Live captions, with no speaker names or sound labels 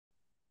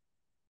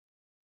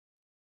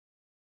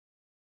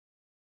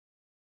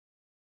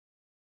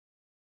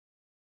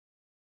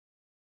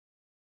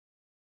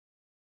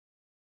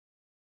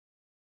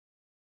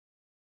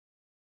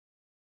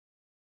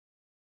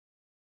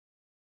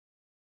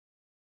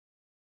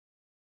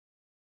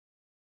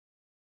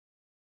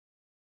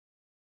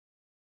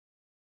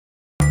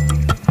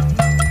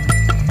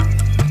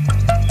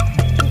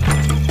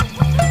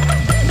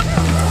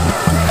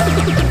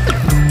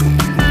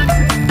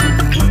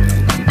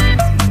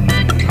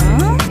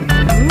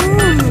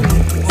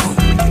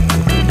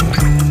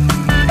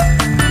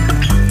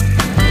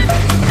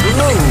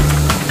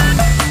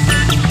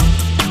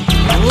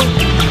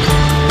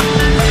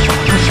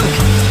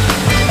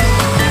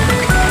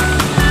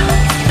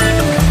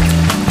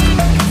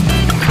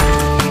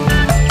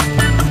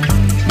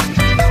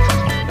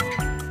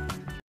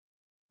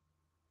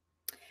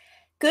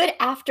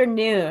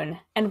afternoon,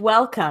 and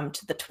welcome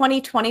to the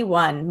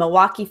 2021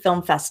 Milwaukee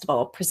Film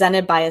Festival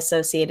presented by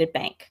Associated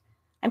Bank.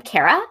 I'm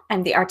Kara.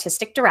 I'm the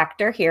artistic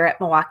director here at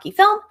Milwaukee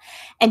Film,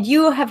 and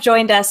you have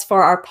joined us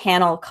for our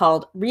panel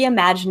called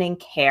Reimagining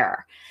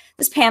Care.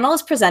 This panel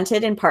is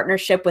presented in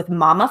partnership with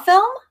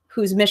mama.film,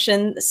 whose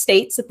mission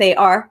states that they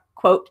are,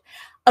 quote,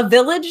 a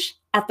village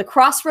at the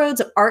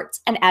crossroads of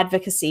arts and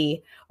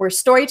advocacy, where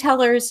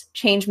storytellers,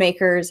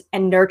 changemakers,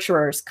 and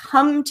nurturers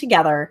come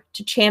together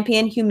to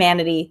champion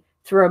humanity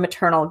through a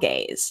maternal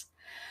gaze.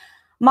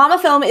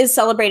 mama.film is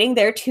celebrating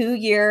their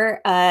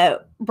 2-year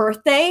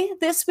birthday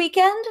this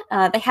weekend.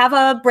 They have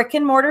a brick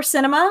and mortar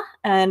cinema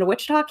in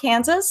Wichita,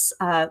 Kansas,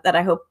 that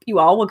I hope you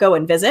all will go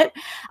and visit.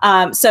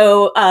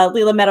 So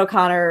Leila Meadow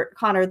Connor,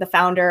 the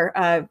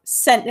founder,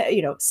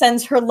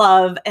 sends her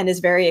love and is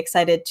very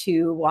excited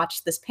to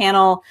watch this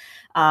panel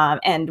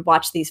and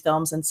watch these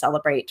films and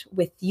celebrate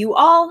with you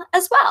all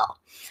as well.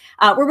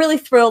 We're really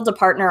thrilled to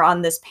partner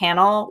on this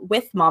panel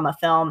with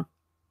mama.film.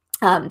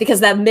 Because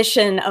the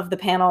mission of the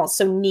panel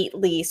so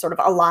neatly sort of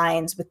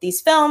aligns with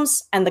these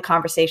films and the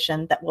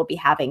conversation that we'll be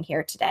having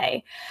here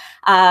today.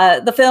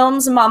 The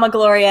films Mama,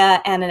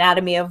 Gloria and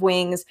Anatomy of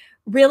Wings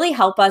really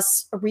help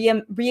us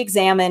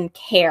re-examine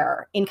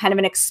care in kind of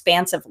an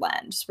expansive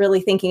lens,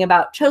 really thinking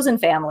about chosen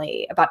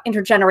family, about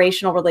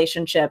intergenerational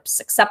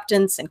relationships,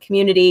 acceptance and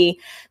community,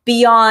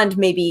 beyond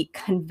maybe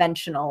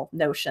conventional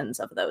notions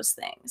of those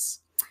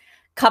things.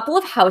 Couple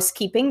of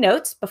housekeeping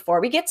notes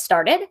before we get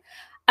started.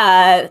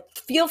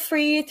 Feel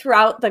free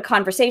throughout the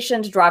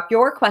conversation to drop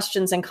your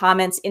questions and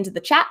comments into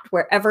the chat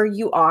wherever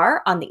you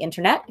are on the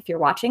internet. If you're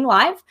watching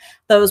live,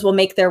 those will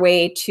make their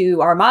way to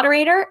our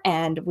moderator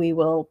and we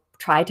will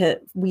try to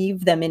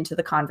weave them into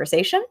the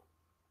conversation.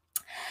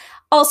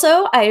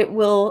 Also, I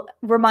will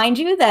remind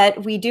you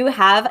that we do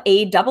have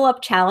a double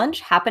up challenge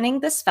happening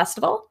this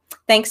festival.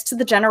 Thanks to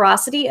the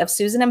generosity of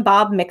Susan and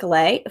Bob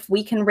Michelet, if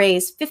we can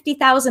raise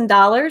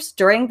 $50,000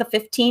 during the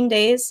 15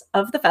 days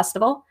of the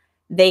festival,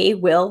 they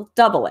will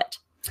double it.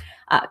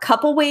 A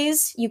couple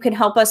ways you can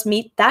help us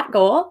meet that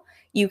goal.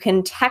 You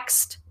can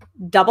text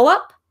double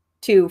up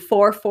to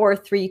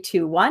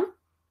 44321.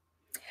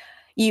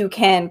 You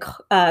can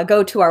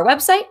go to our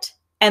website,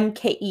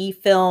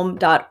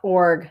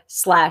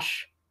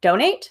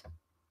 mkefilm.org/donate.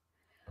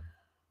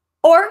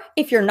 Or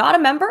if you're not a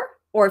member,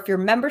 or if your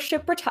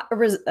membership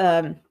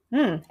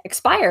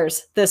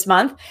expires this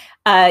month,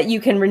 you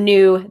can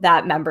renew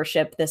that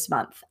membership this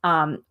month.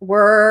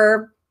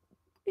 We're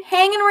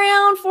hanging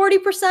around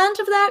 40%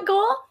 of that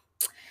goal.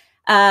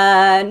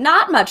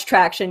 Not much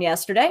traction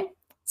yesterday.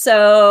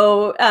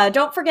 So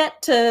don't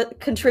forget to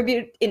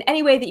contribute in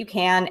any way that you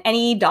can.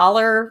 Any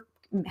dollar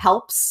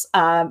helps.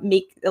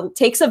 It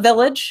takes a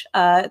village.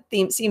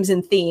 Seems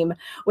in theme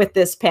with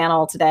this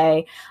panel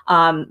today.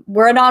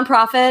 We're a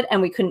nonprofit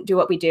and we couldn't do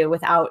what we do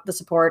without the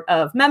support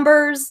of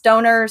members,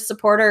 donors,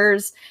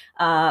 supporters,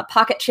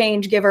 pocket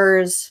change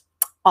givers,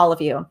 all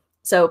of you.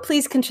 So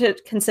please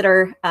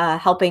consider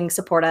helping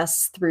support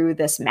us through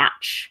this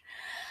match.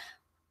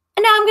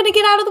 And now I'm going to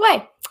get out of the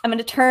way. I'm going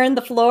to turn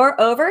the floor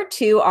over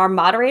to our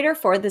moderator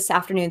for this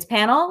afternoon's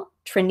panel,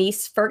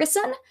 Trinice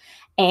Ferguson,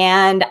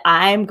 and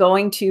I'm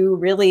going to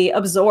really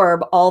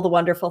absorb all the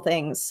wonderful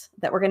things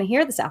that we're going to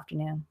hear this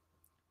afternoon.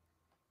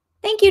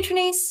 Thank you,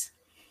 Trinice.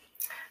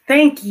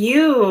 Thank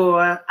you.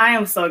 I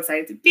am so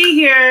excited to be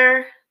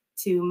here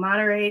to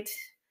moderate.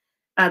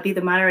 Be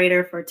the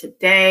moderator for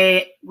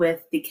today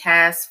with the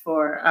cast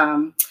for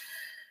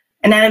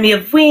Anatomy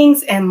of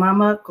Wings and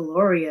Mama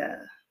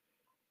Gloria.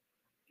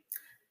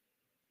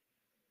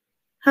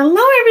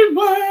 Hello,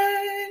 everyone.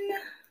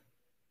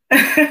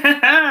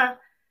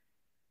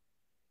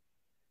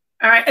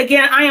 All right.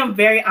 Again, I am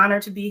very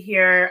honored to be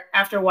here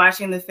after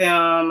watching the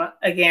film.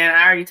 Again,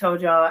 I already told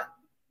y'all,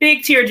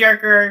 big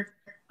tearjerker,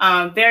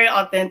 very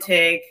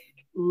authentic,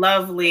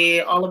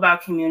 lovely, all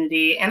about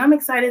community. And I'm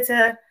excited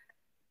to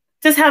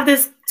just have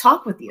this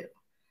talk with you.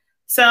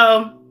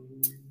 So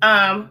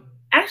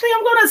actually,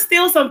 I'm going to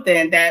steal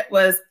something that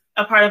was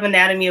a part of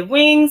Anatomy of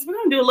Wings. We're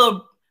going to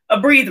do a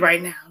breathe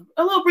right now,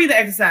 a little breathing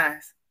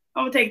exercise.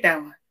 I'm going to take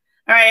that one.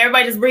 All right,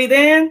 everybody just breathe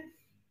in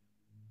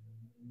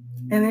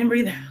and then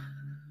breathe out.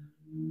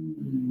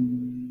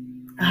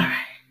 All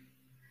right.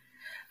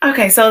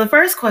 Okay, so the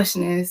first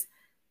question is,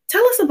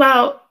 tell us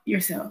about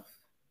yourself.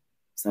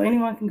 So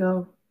anyone can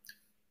go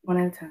one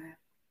at a time.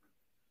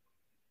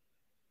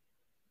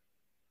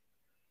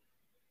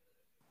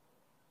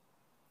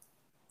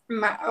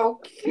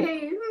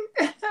 Okay.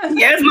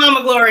 Yes,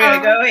 Mama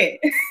Gloria, go ahead.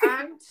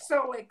 I'm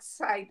so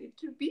excited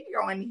to be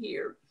on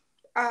here.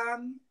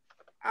 I'm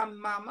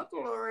Mama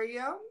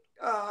Gloria,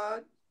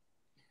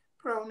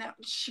 pronoun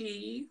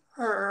she,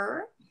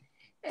 her,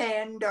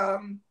 and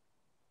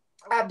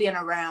I've been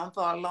around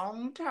for a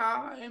long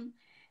time,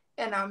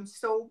 and I'm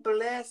so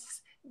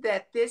blessed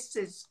that this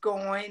is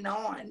going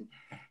on.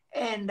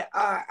 And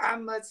I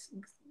must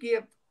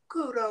give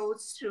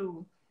kudos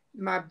to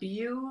my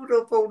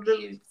beautiful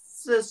little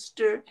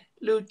sister,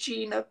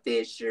 Lucina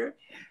Fisher.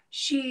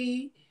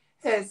 She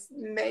has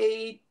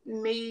made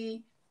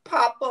me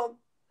pop up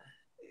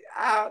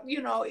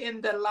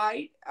in the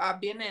light.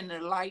 I've been in the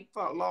light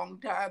for a long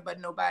time, but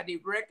nobody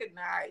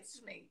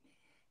recognized me.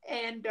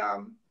 And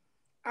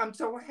I'm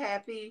so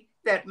happy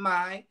that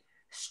my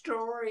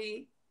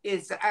story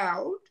is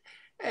out.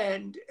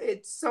 And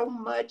it's so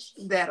much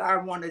that I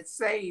want to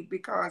say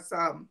because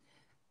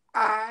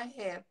I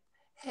have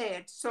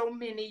had so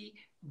many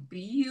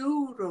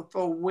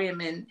beautiful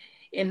women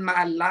in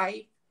my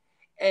life,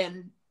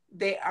 and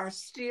they are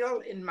still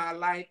in my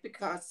life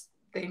because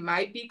they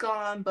might be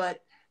gone,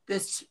 but the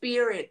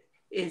spirit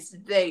is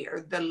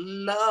there, the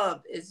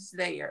love is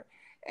there.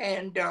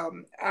 And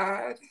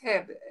I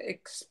have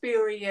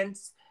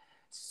experienced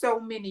so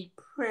many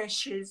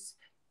precious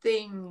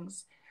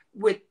things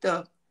with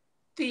the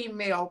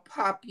female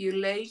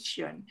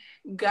population.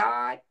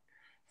 God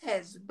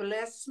has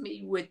blessed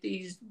me with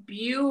these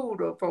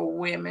beautiful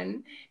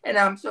women, and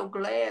I'm so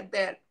glad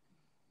that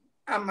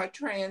I'm a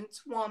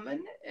trans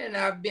woman, and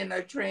I've been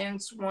a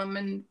trans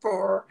woman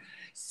for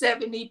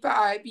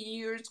 75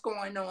 years,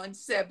 going on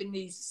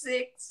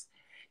 76.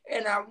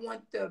 And I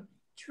want the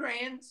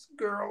trans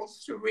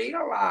girls to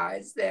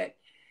realize that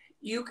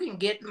you can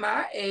get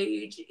my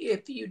age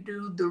if you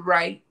do the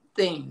right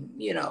thing,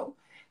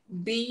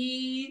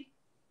 be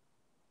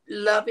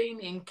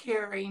loving and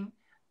caring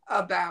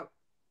about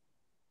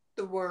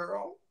the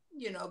world,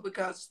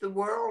 because the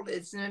world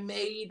is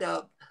made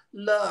of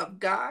love.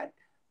 God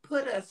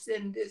put us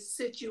in this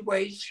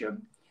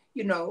situation,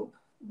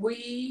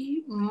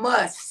 we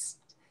must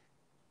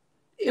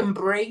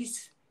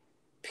embrace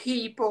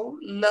people,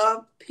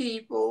 love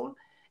people,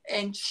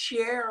 and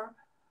share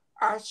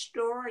our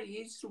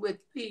stories with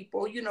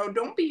people.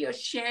 Don't be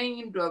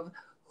ashamed of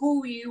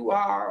who you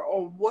are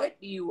or what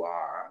you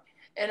are.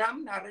 And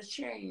I'm not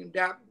ashamed.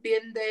 I've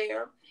been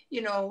there.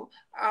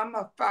 I'm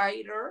a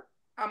fighter.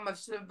 I'm a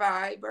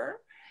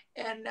survivor.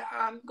 And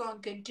I'm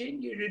going to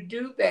continue to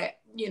do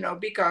that,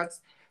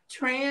 because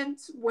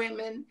trans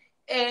women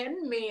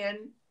and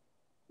men,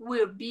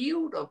 we're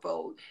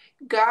beautiful.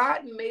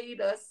 God made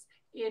us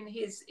in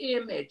his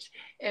image,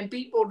 and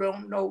people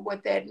don't know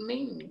what that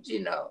means.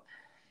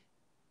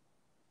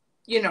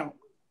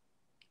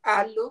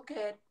 I look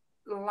at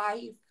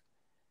life.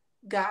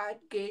 God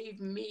gave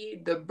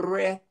me the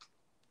breath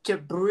to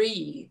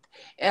breathe,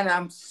 and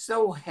I'm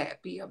so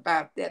happy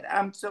about that.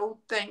 I'm so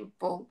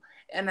thankful,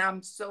 and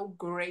I'm so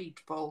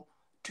grateful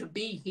to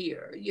be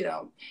here,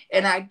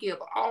 and I give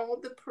all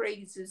the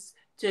praises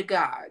to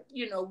God.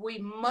 We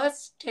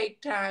must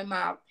take time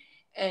out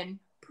and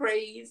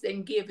praise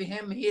and give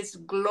him his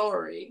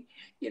glory,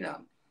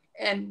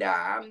 and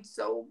I'm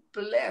so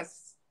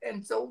blessed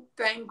and so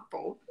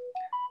thankful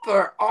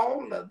for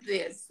all of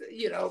this,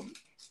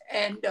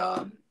 and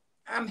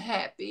I'm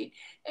happy.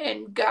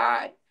 And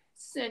God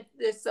sent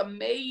this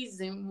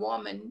amazing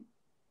woman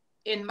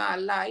in my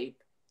life,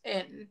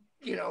 and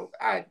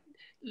I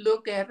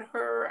look at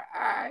her,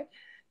 I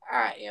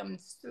am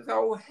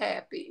so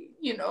happy,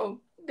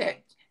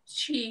 that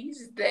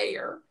she's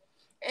there,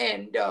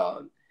 and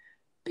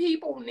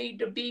people need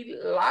to be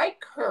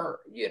like her.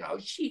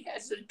 She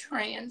has a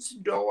trans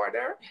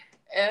daughter,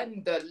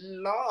 and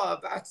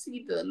I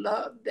see the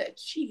love that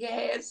she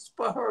has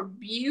for her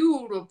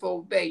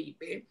beautiful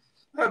baby,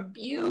 her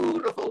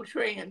beautiful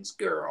trans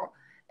girl.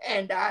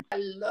 And I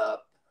love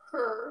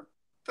her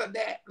for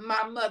that.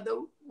 My mother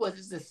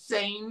was the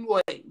same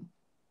way.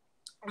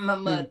 My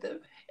mother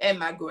and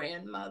my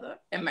grandmother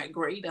and my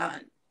great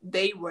aunt,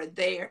 they were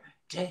there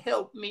to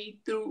help me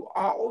through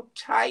all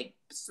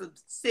types of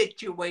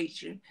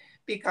situations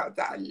because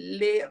I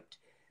lived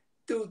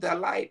through the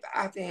life.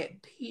 I've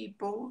had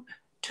people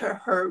to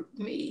hurt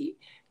me,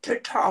 to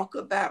talk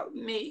about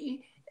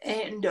me.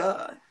 And,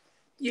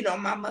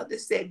 my mother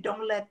said,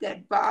 don't let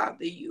that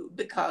bother you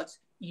because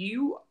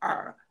you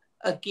are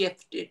a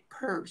gifted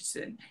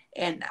person.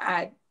 And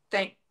I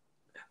thank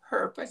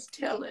her for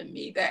telling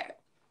me that.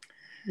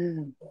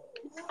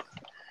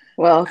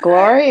 Well,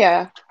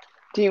 Gloria,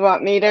 do you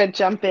want me to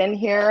jump in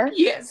here?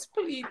 Yes,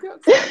 please.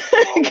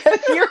 Because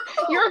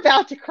you're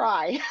about to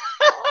cry.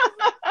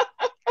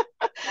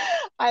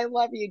 I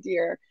love you,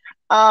 dear.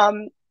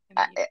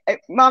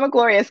 Mama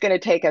Gloria is going to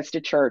take us to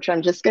church.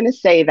 I'm just going to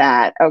say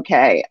that.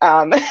 Okay.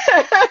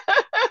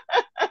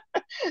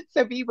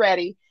 So be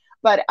ready.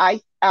 But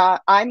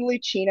I'm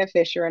Lucina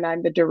Fisher, and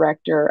I'm the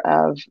director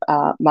of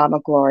Mama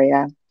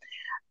Gloria.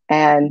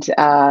 And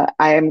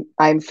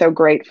I'm so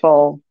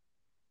grateful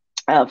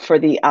for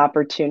the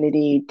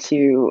opportunity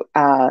to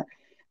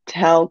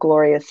tell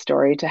Gloria's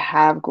story, to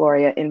have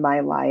Gloria in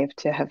my life,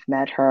 to have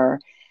met her.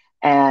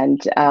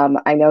 And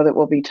I know that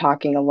we'll be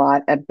talking a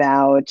lot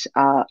about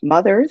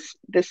mothers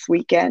this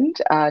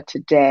weekend.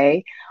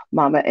 Today,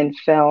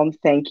 Mama.film,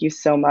 thank you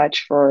so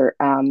much for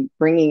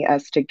bringing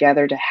us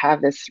together to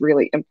have this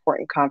really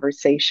important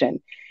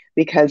conversation,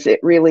 because it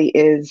really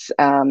is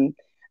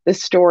the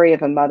story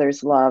of a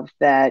mother's love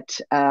that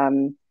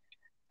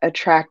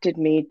attracted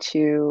me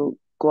to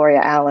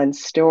Gloria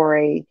Allen's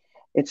story.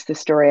 It's the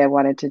story I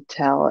wanted to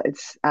tell.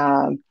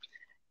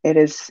 It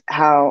is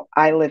how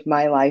I live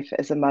my life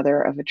as a mother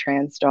of a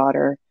trans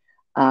daughter,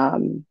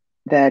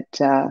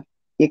 that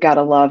you got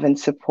to love and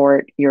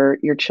support your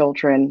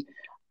children,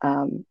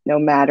 no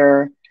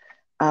matter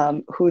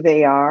who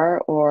they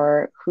are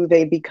or who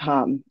they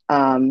become,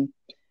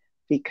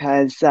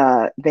 because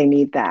they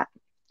need that.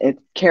 It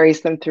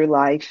carries them through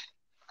life.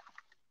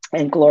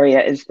 And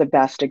Gloria is the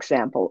best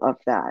example of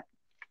that.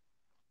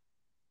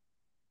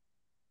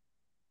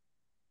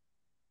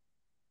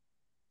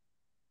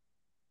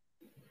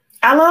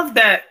 I love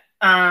that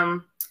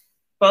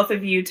both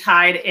of you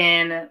tied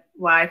in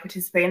why I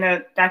participate in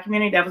a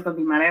documentary. That was going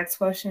to be my next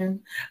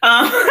question.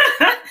 And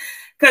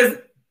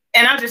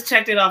I just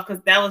checked it off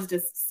because that was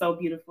just so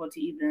beautiful to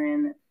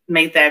even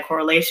make that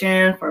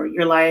correlation for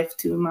your life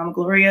to Mama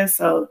Gloria.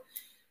 So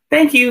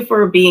thank you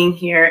for being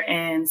here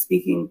and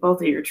speaking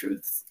both of your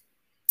truths.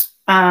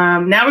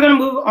 Now we're going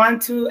to move on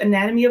to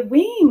Anatomy of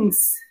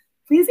Wings.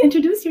 Please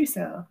introduce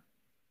yourself.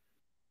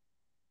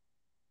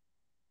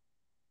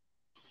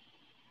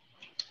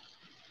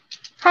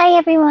 Hi,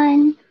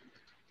 everyone.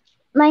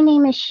 My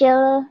name is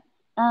Sheila.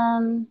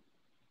 Do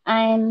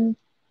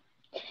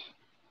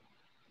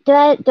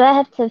I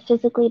have to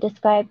physically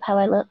describe how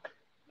I look?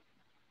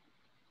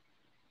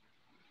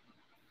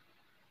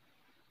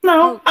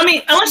 No, I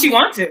mean, unless you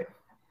want to.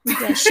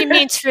 Yeah, she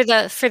means for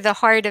the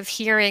hard of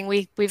hearing.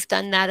 We've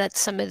done that at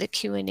some of the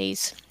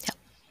Q&As.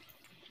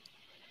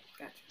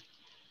 Yeah.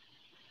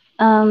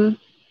 Gotcha.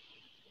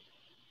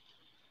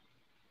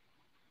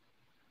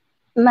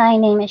 My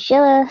name is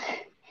Sheila.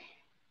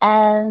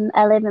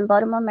 I live in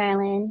Baltimore,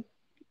 Maryland.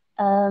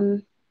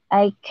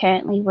 I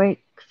currently work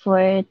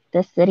for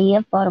the city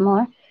of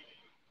Baltimore.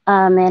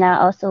 And I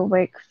also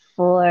work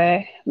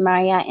for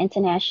Marriott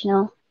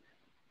International.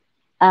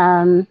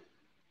 I'm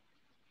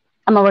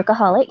a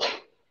workaholic.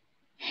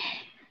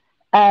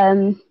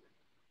 I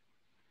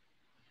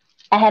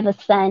have a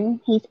son.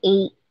 He's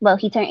 8. Well,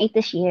 he turned 8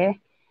 this year.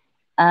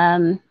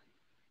 And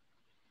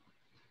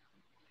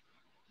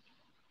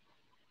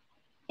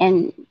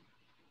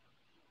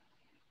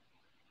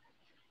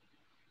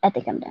I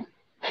think I'm done.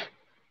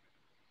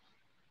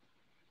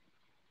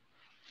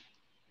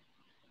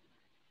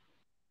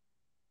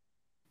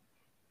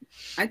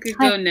 I could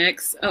go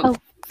next. Oh,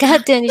 go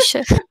ahead,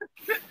 Danisha.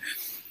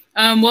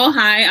 Well,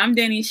 hi, I'm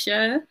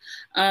Danisha.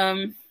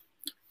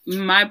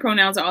 My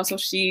pronouns are also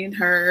she and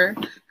her,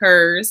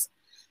 hers.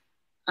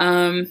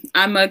 I'm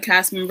a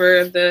cast member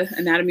of the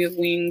Anatomy of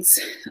Wings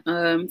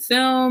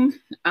film.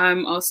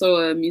 I'm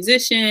also a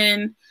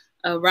musician,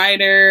 a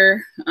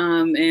writer,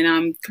 and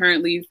I'm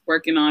currently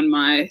working on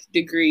my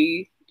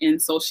degree in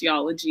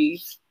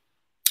sociology.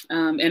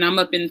 And I'm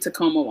up in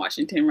Tacoma,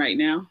 Washington right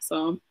now,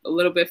 so I'm a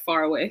little bit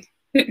far away.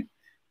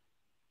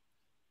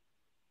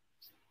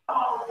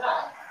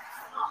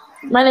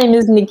 My name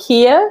is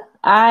Nikia.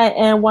 I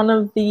am one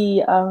of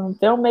the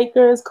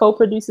filmmakers,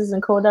 co-producers,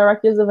 and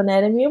co-directors of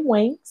Anatomy of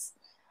Wings.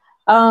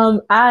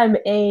 I'm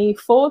a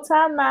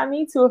full-time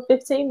mommy to a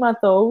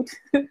 15-month-old,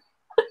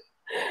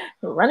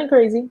 running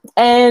crazy.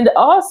 And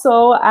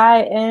also,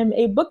 I am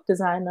a book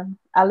designer.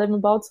 I live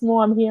in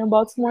Baltimore. I'm here in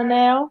Baltimore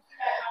now.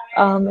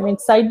 I'm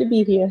excited to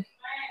be here.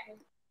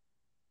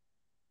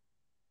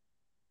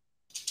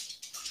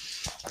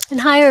 And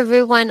hi,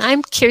 everyone.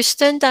 I'm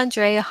Kirsten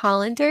D'Andrea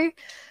Hollander,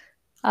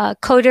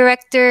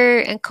 co-director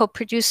and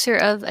co-producer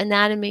of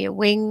Anatomy of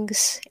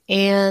Wings.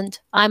 And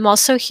I'm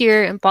also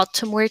here in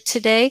Baltimore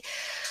today.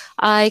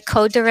 I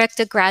co-direct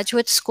the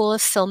Graduate School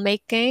of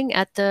Filmmaking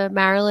at the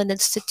Maryland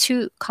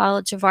Institute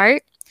College of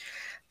Art.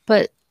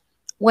 But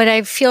what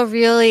I feel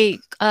really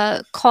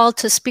called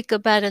to speak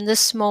about in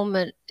this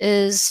moment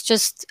is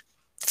just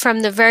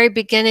from the very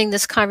beginning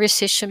this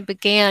conversation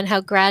began,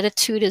 how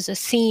gratitude is a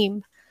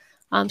theme.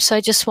 So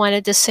I just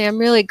wanted to say I'm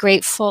really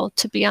grateful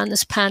to be on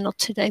this panel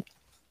today.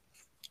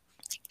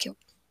 Thank you.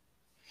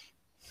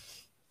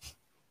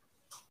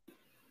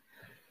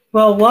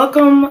 Well,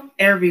 welcome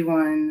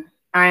everyone.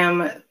 I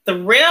am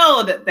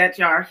thrilled that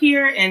y'all are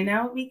here, and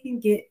now we can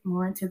get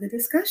more into the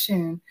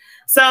discussion.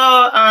 So,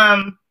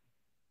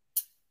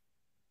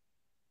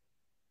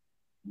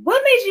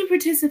 what made you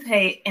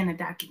participate in a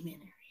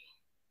documentary?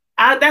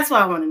 That's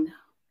what I want to know.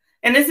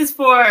 And this is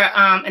for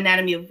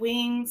Anatomy of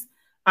Wings,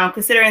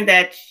 considering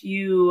that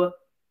you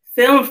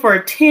filmed for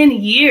 10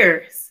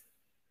 years.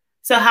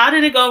 So how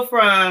did it go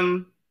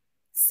from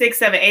 6th,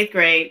 7th, 8th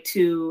grade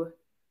to,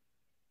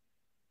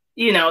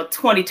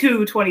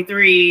 22,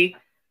 23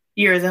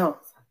 years old?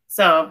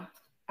 So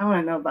I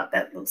want to know about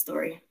that little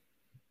story.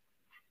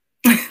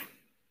 I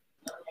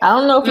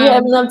don't know if we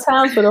have enough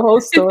time for the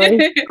whole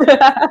story.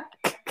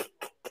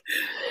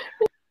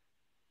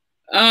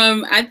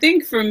 I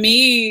think for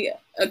me,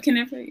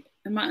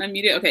 am I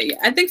unmuted? Okay, yeah.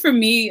 I think for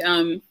me,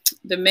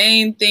 the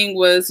main thing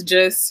was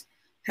just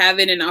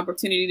having an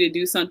opportunity to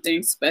do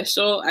something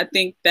special. I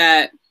think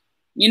that,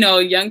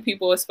 young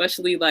people,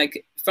 especially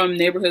like from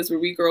neighborhoods where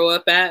we grow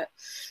up at,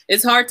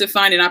 it's hard to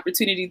find an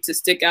opportunity to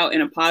stick out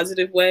in a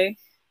positive way.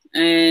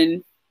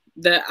 And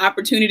the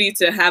opportunity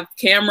to have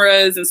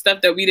cameras and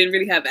stuff that we didn't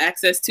really have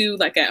access to,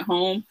 like at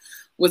home,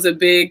 was a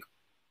big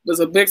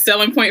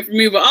selling point for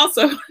me. But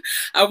also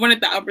I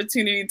wanted the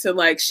opportunity to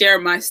like share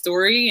my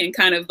story and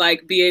kind of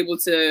like be able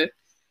to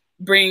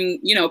bring,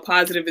 you know,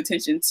 positive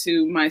attention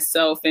to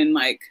myself and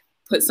like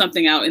put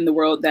something out in the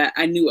world that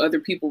I knew other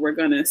people were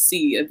going to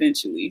see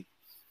eventually.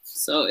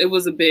 So it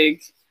was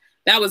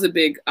that was a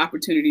big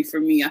opportunity for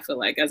me, I feel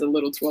like, as a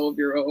little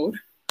 12-year-old.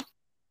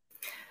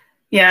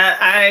 Yeah,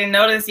 I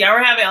noticed y'all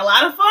were having a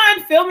lot of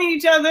fun filming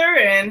each other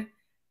and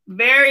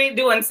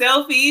doing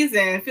selfies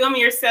and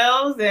filming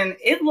yourselves. And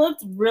it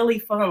looked really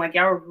fun. Like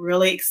y'all were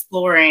really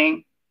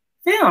exploring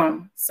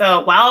film.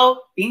 So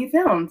while being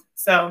filmed.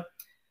 So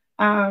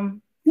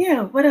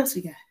yeah, what else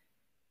we got?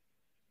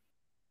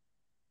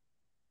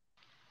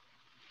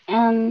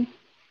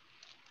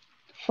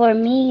 For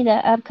me, the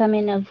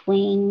upcoming of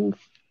Wings,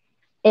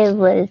 it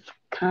was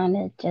kind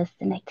of just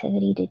an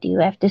activity to do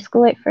after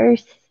school at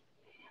first,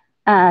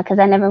 because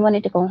I never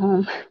wanted to go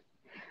home.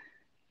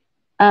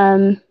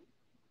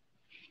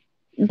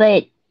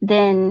 But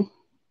then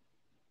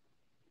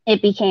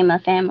it became a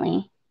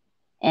family,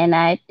 and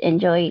I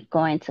enjoyed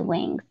going to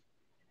Wings.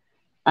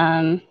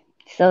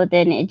 So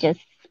then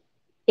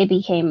it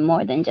became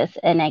more than just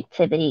an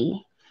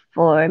activity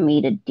for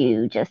me to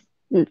do, just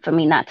for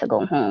me not to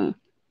go home.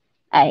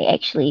 I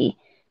actually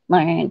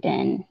learned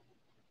and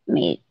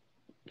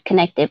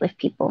connected with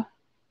people.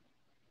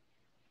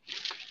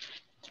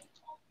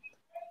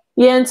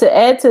 Yeah, and to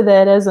add to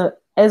that,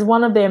 as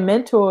one of their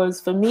mentors,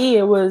 for me,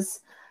 it was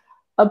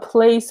a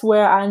place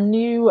where I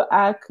knew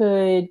I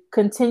could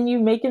continue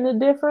making a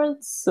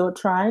difference, or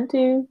trying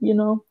to, you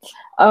know.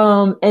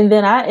 And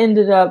then I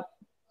ended up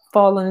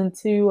falling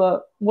into,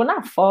 well,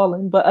 not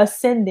falling, but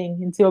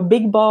ascending into a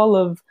big ball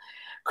of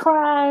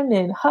crying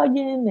and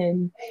hugging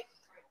and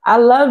I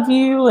love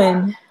you.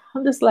 And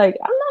I'm just like,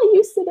 I'm not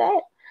used to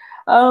that.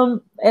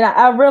 And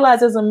I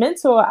realized as a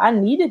mentor, I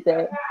needed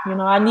that, you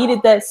know, I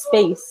needed that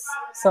space.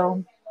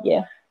 So,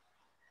 yeah.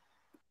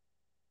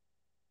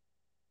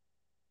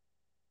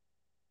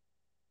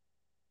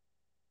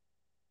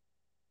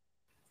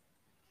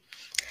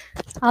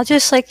 I'll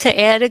just like to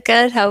add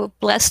again how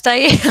blessed I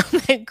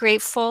am and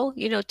grateful,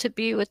 you know, to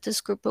be with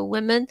this group of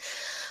women.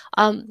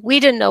 We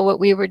didn't know what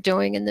we were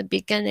doing in the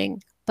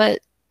beginning, but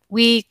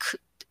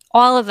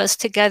all of us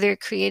together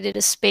created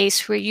a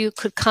space where you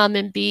could come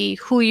and be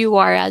who you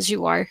are as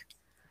you are.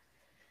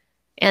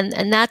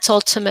 And that's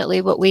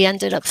ultimately what we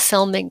ended up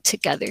filming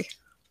together.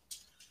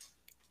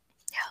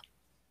 Yeah.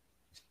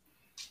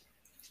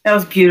 That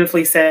was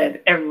beautifully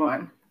said,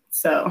 everyone.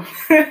 So,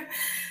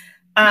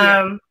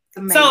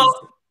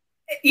 so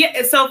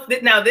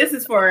now this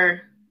is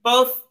for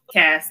both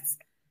casts.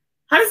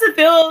 How does it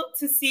feel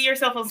to see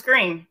yourself on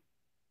screen?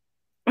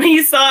 When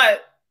you saw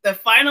it, the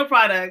final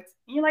product,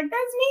 and you're like,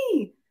 that's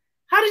me.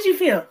 How did you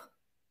feel?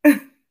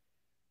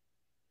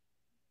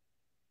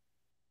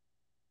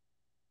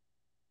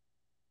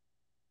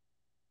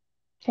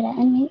 Should I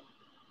unmute?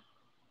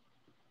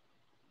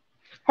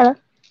 Hello?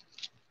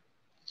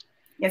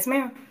 Yes,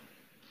 ma'am.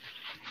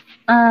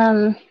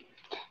 I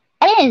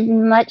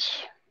didn't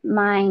much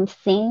mind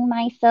seeing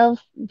myself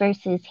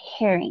versus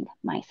hearing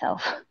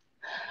myself.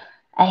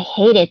 I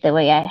hated the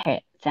way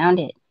I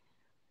sounded.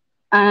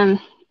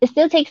 It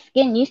still takes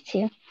getting used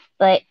to,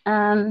 but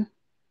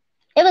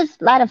it was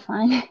a lot of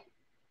fun.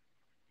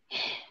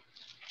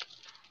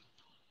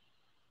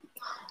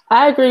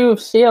 I agree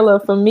with Sheila.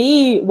 For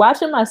me,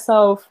 watching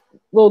myself,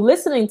 well,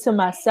 listening to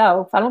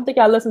myself, I don't think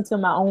I listen to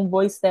my own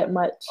voice that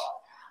much.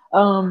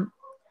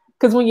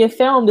 Because when you're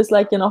filmed, it's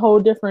like in a whole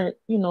different,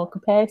 you know,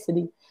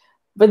 capacity.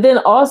 But then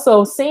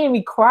also seeing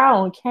me cry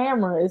on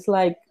camera is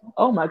like,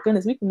 oh my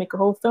goodness, we can make a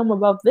whole film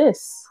about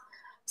this.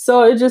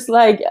 So it's just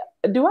like,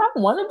 do I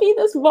want to be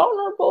this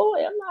vulnerable?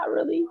 Am I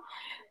really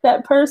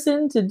that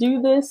person to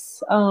do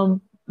this?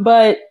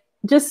 But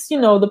just, you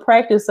know, the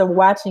practice of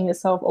watching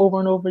yourself over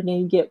and over again,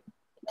 you get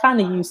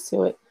kind of used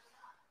to it.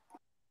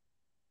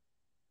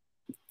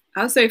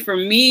 I'll say for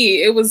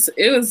me,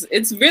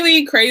 it's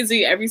really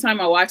crazy every time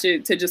I watch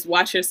it to just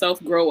watch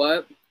yourself grow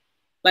up.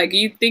 Like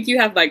you think you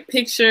have like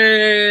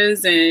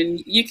pictures and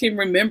you can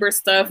remember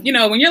stuff. You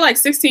know, when you're like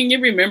 16, you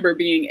remember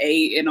being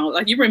 8 and all,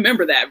 like you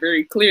remember that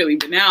very clearly.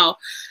 But now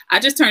I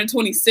just turned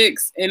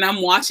 26 and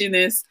I'm watching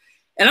this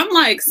and I'm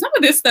like, some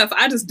of this stuff,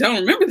 I just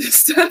don't remember this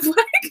stuff.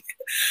 Like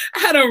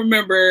I don't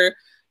remember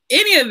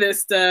any of this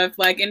stuff.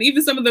 Like, and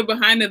even some of the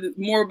behind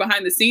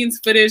the scenes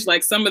footage,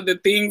 like some of the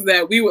things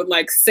that we would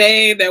like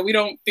say that we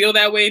don't feel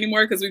that way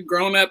anymore because we've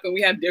grown up and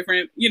we have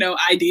different, you know,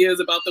 ideas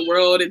about the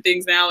world and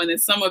things now. And then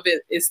some of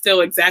it is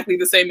still exactly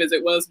the same as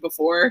it was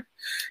before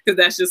because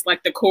that's just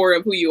like the core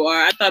of who you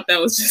are. I thought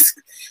that was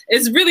just,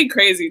 it's really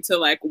crazy to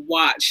like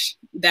watch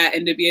that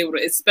and to be able to,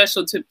 it's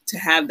special to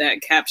have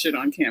that captured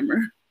on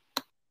camera.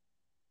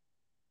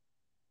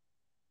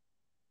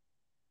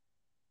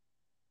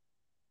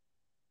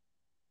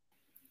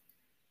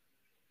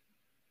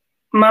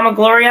 Mama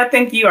Gloria, I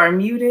think you are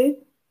muted.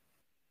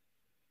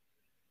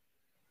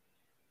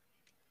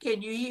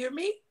 Can you hear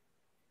me?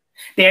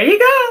 There you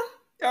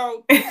go.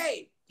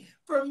 Okay.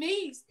 For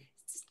me,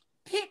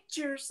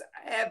 pictures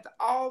have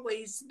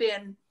always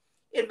been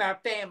in my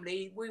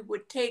family. We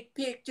would take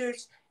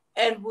pictures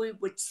and we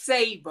would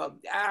save them.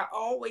 I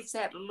always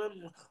had a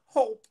little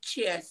hope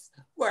chest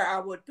where I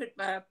would put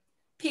my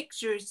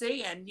pictures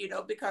in,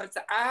 because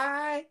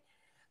I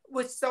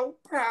was so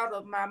proud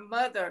of my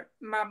mother.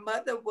 My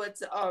mother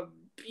was a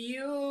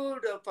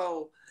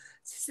beautiful,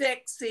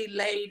 sexy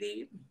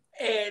lady,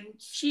 and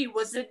she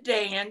was a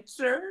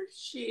dancer.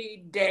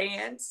 She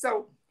danced.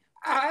 So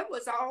I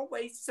was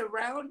always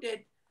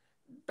surrounded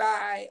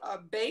by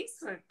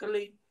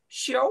basically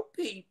show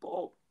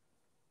people.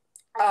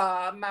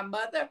 My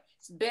mother's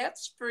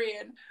best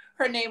friend,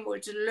 her name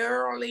was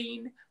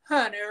Lurleen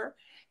Hunter,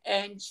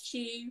 and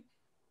she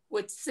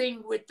would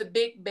sing with the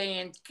big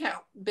band,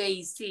 Count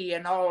Basie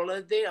and all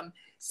of them.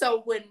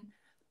 So when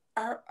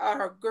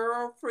our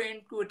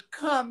girlfriend would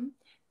come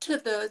to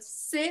the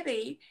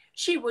city,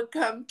 she would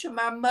come to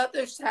my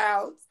mother's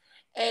house,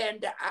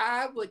 and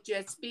I would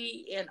just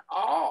be in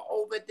awe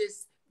over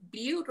this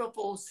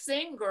beautiful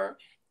singer,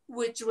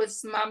 which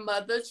was my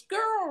mother's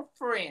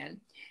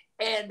girlfriend.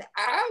 And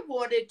I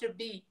wanted to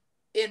be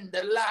in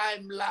the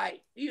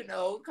limelight,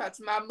 because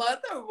my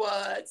mother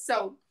was.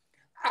 So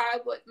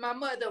my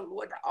mother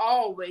would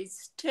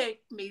always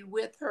take me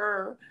with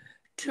her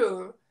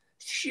to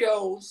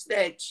shows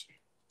that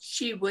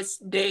she was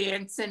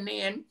dancing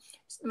in.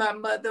 My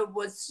mother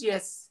was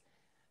just,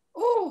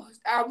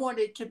 I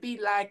wanted to be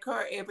like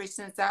her ever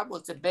since I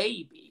was a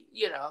baby,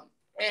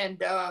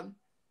 and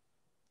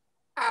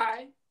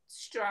I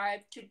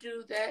strived to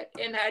do that,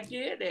 and I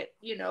did it.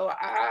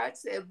 I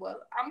said, well,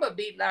 I'm going to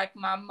be like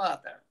my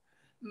mother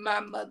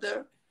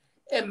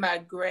and my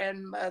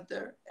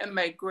grandmother and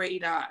my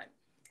great aunt.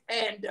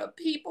 And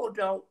people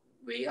don't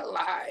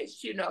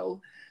realize,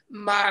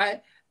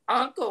 my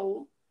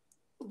uncle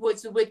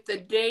was with the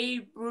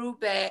Dave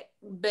Brubeck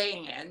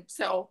band.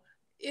 So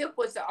it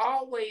was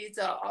always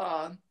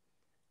a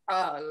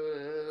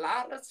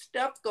lot of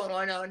stuff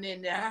going on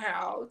in the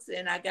house,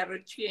 and I got a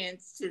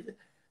chance to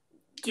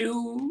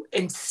do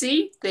and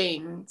see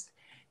things.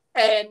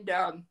 And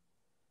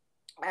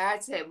I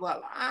said,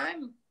 well,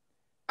 I'm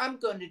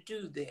going to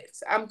do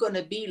this. I'm going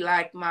to be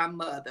like my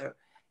mother.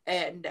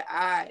 And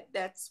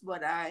that's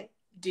what I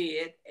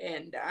did.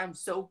 And I'm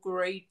so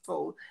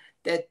grateful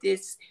that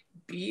this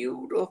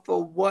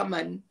beautiful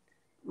woman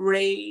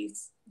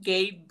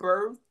gave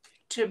birth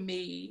to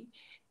me.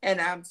 And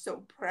I'm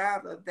so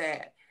proud of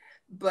that.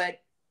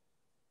 But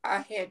I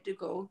had to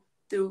go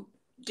through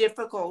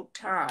difficult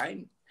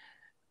times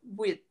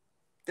with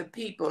the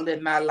people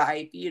in my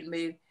life,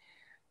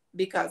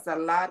 because a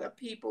lot of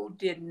people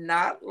did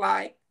not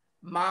like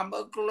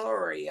Mama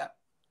Gloria.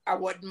 I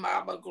wasn't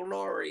Mama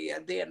Gloria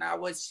then, I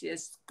was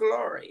just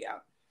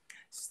Gloria.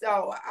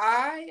 So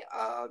I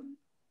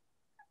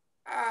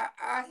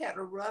had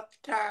a rough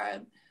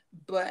time,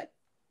 but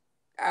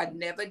I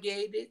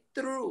navigated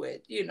through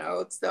it,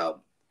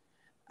 So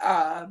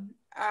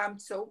I'm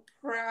so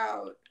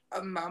proud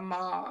of my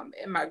mom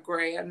and my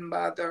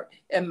grandmother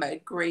and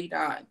my great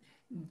aunt.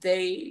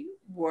 They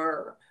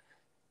were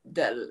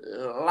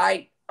the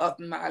light of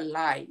my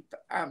life.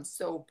 I'm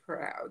so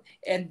proud.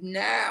 And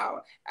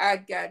now I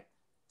got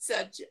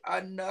such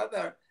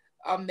another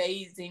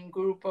amazing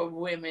group of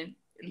women.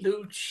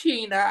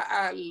 Lucina,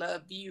 I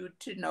love you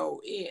to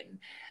no end.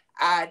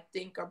 I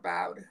think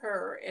about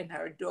her and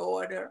her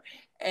daughter,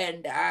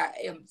 and I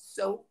am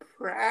so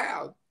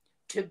proud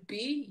to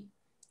be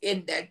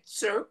in that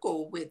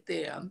circle with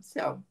them.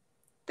 So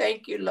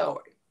thank you,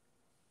 Lord.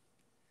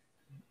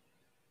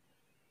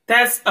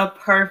 That's a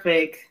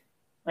perfect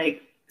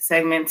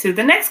segment to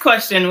the next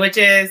question, which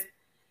is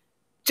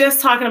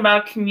just talking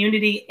about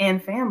community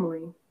and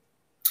family.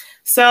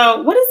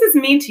 So what does this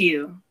mean to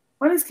you?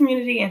 What is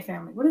community and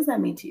family? What does that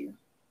mean to you?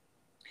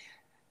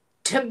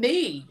 To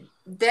me,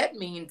 that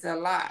means a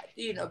lot,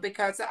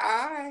 because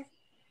I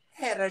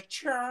had a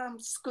charm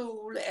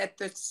school at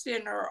the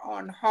Center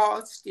on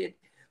Halsted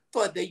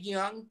for the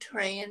young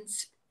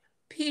trans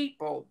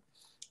people.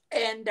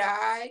 And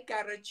I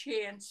got a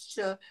chance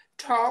to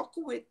talk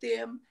with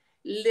them,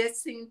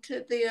 listen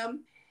to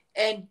them,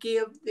 and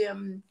give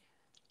them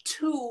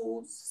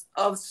tools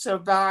of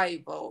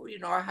survival,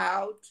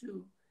 how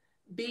to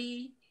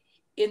be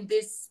in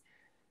this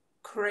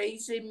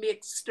crazy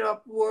mixed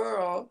up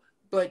world,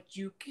 but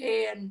you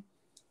can,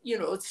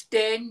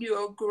 stand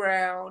your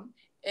ground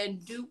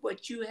and do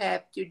what you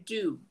have to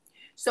do.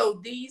 So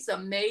these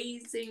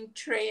amazing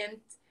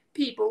trans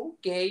people,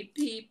 gay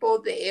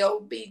people, the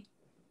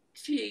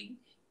LBG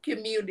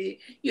community,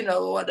 and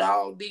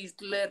all these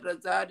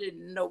letters, I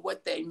didn't know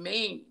what they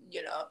mean,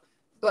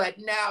 but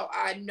now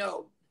I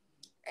know.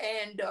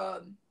 And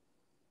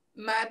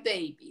my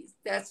babies,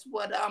 that's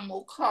what I'm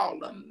gonna call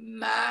them,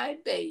 my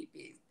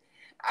babies.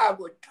 I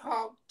would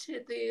talk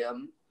to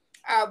them,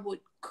 I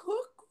would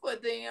cook for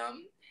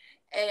them,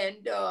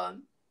 and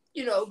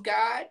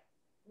God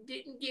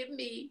didn't give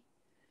me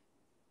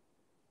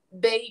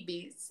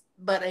babies,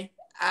 but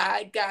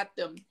I got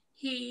them.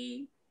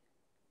 He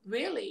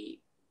really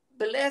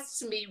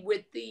blessed me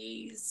with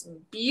these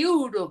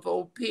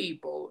beautiful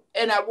people.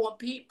 And I want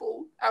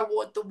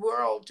the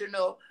world to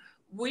know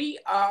we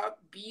are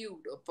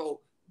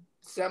beautiful.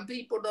 Some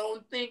people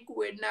don't think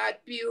we're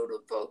not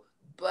beautiful,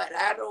 but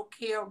I don't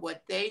care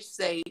what they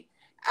say.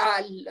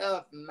 I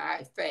love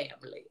my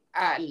family.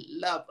 I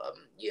love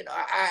them. You know,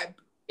 I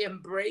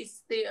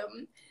embrace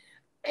them,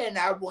 and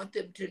I want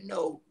them to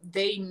know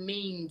they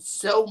mean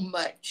so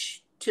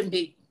much to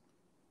me.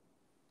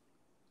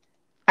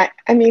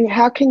 I mean,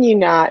 how can you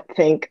not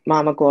think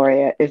Mama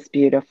Gloria is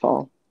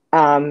beautiful?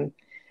 And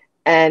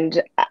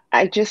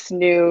I just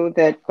knew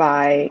that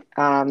by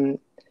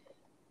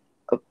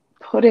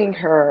putting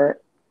her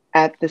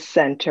at the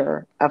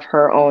center of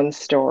her own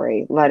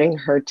story, letting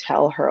her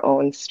tell her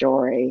own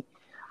story,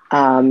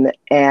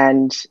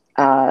 and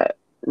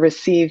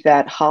receive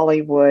that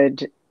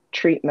Hollywood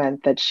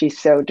treatment that she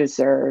so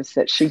deserves,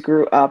 that she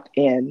grew up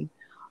in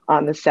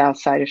on the South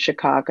Side of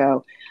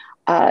Chicago,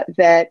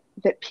 that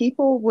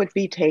people would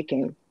be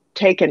taken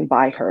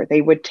by her.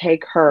 They would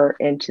take her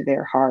into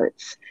their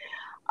hearts.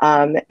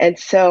 And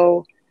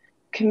so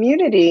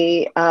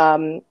Community,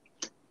 the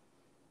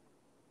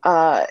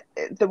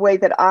way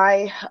that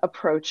I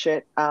approach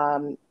it,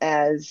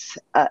 as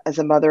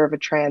a mother of a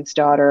trans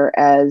daughter,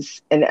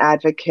 as an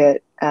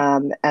advocate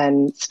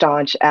and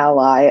staunch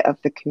ally of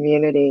the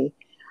community,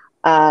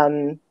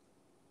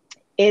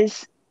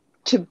 is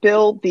to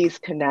build these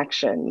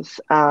connections.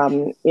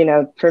 You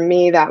know, for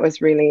me, that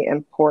was really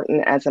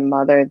important as a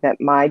mother, that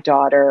my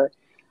daughter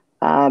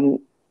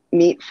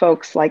meet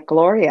folks like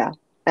Gloria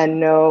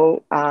and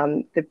know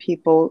the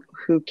people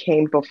who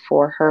came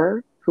before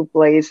her, who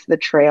blazed the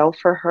trail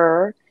for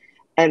her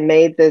and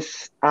made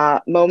this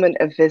moment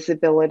of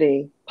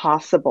visibility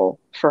possible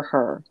for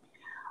her.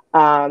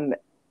 And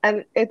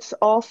it's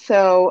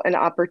also an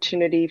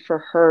opportunity for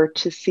her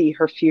to see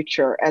her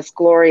future. As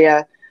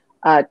Gloria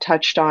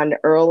touched on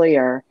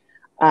earlier,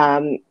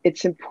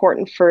 it's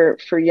important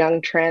for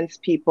young trans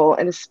people,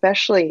 and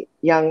especially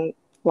young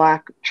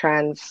Black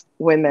trans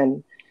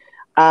women,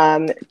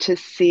 to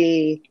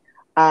see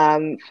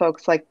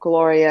folks like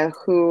Gloria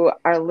who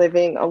are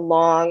living a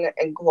long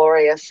and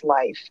glorious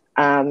life,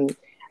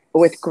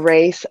 with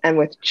grace and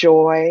with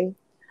joy.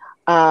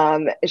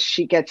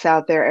 She gets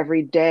out there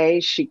every day.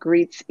 She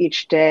greets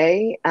each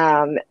day,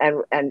 and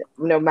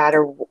no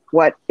matter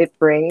what it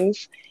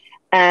brings.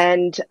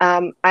 And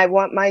I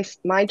want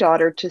my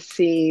daughter to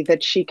see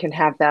that she can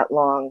have that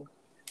long,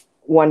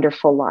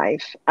 wonderful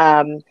life.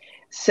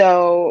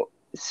 So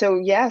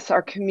yes,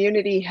 our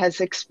community has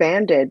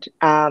expanded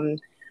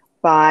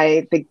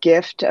by the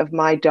gift of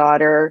my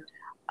daughter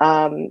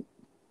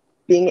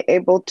being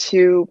able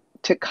to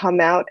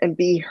come out and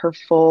be her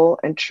full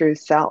and true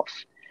self.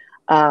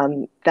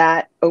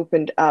 That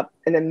opened up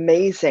an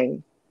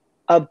amazing,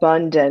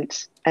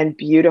 abundant, and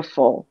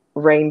beautiful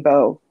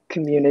rainbow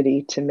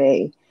community to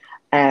me.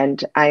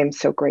 And I am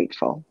so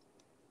grateful.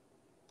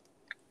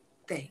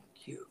 Thank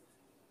you.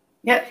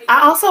 Yeah,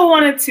 I also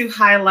wanted to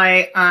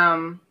highlight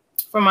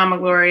for Mama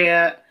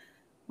Gloria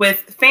with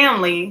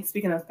family.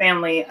 Speaking of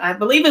family, I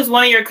believe it was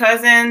one of your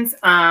cousins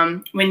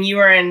when you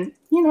were in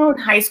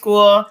high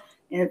school,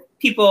 and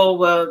people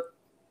will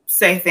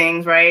say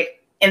things, right?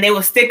 And they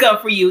will stick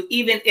up for you,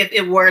 even if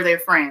it were their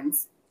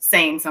friends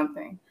saying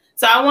something.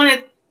 So I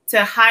wanted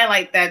to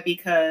highlight that,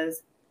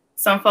 because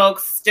some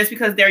folks, just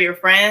because they're your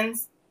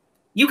friends,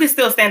 you can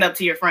still stand up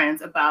to your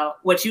friends about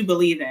what you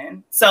believe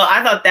in. So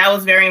I thought that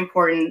was very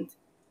important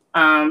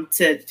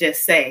to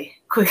just say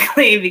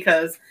quickly,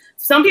 because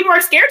some people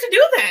are scared to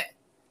do that.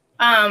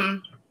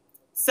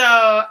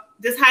 So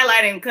just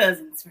highlighting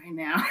cousins right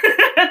now.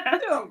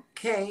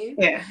 Okay.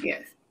 Yeah,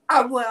 yes.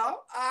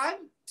 Well,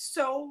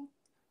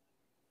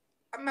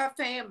 my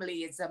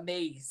family is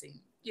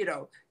amazing. You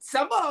know,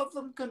 some of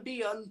them can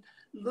be a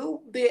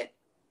little bit,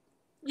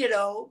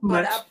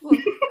 but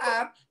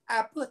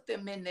I put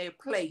them in their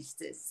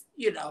places,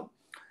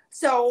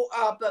 So,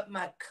 but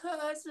my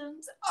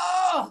cousins,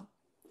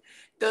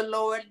 the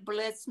Lord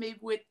blessed me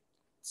with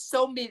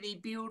so many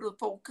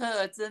beautiful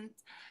cousins,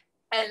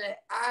 and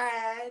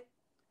I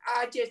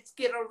just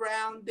get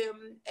around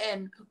them,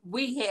 and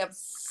we have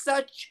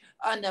such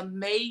an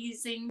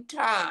amazing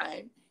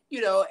time,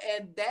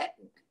 and that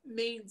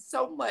means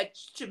so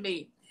much to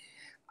me.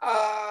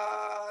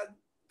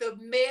 The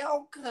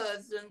male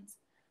cousins,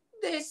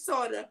 they're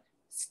sort of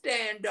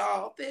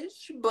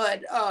standoffish,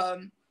 but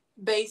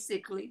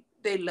basically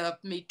they love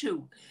me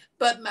too.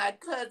 But my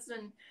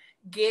cousin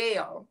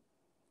Gail,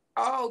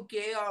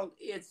 Gail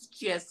is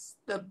just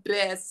the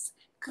best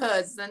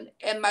cousin.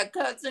 And my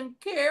cousin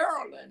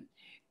Carolyn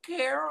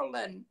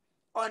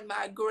on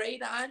my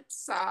great aunt's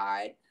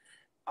side,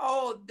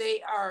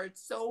 they are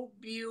so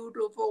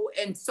beautiful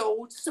and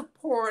so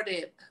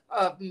supportive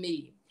of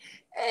me.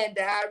 And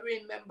I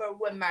remember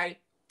when my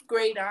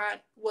great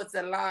aunt was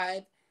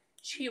alive,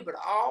 she would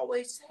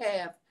always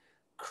have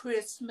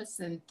Christmas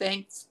and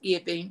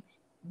Thanksgiving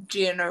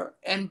dinner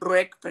and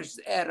breakfast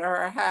at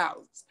her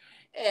house.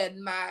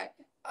 And my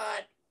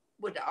aunt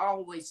would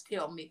always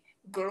tell me,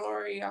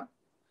 Gloria,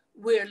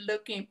 we're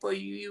looking for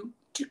you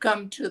to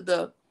come to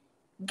the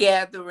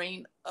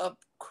gathering of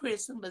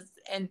Christmas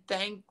and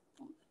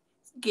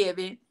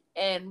Thanksgiving.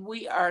 And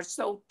we are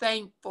so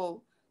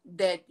thankful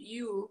that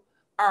you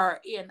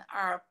are in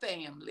our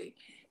family.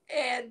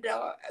 And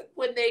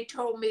when they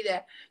told me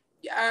that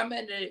I'm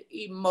an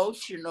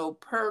emotional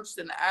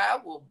person, I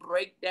will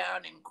break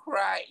down and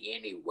cry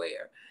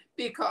anywhere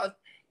because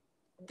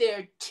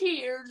they're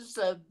tears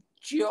of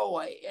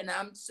joy, and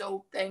I'm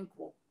so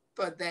thankful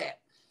for that.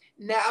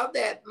 Now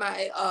that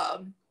my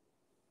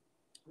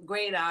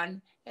great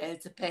aunt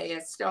has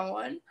passed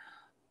on,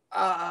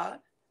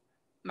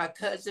 my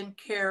cousin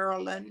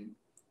Carolyn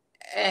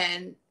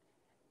and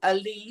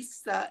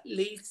Lisa,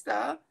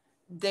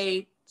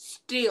 they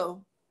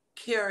still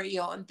carry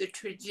on the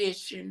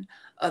tradition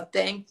of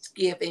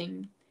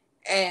Thanksgiving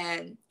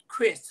and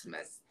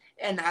Christmas.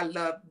 And I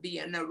love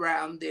being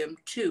around them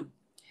too.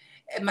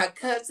 And my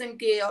cousin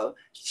Gail,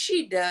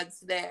 she does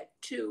that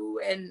too.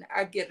 And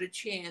I get a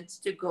chance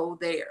to go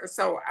there.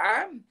 So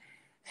I'm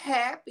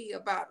happy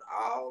about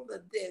all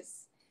of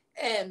this.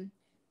 And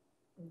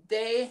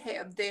they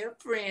have their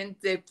friends.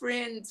 Their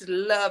friends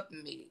love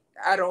me.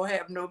 I don't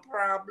have no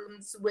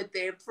problems with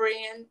their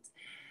friends.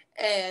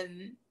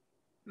 And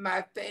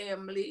my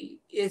family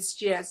is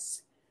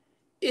just,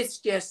 it's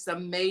just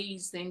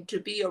amazing to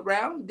be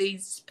around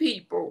these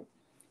people.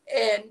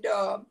 And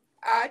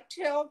I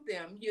tell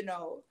them, you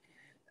know,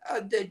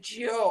 the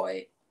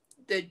joy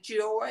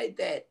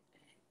that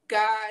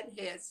God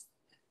has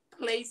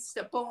placed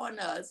upon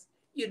us,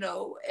 you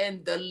know,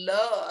 and the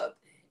love.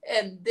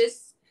 And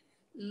this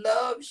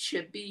love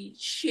should be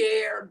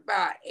shared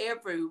by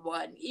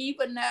everyone,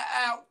 even the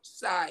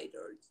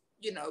outsiders,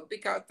 you know,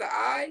 because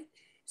I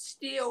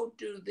still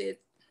do this,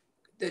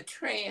 the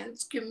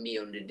trans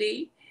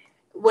community.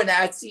 When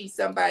I see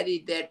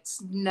somebody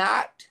that's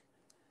not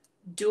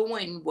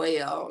doing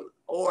well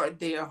or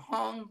they're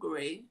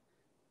hungry,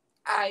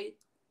 I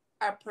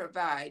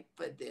provide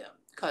for them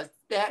because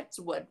that's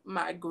what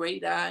my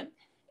great aunt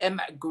and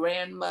my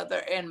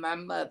grandmother and my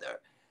mother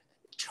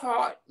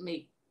taught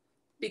me.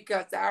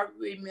 Because I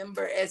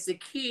remember as a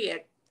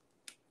kid,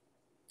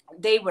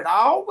 they would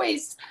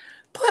always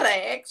put an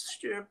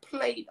extra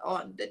plate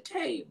on the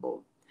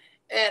table.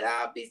 And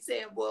I'll be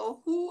saying,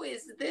 well, who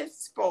is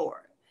this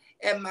for?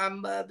 And my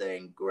mother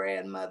and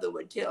grandmother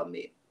would tell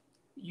me,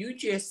 you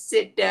just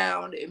sit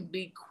down and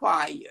be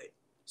quiet.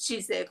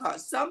 She said,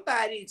 because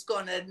somebody's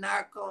going to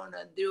knock on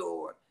a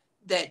door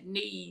that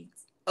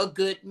needs a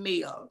good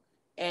meal.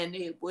 And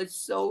it was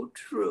so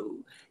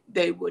true.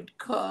 They would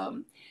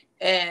come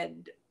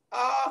and,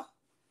 oh,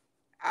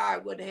 I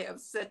would have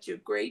such a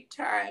great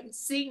time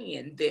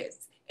seeing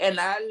this. And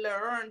I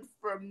learned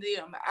from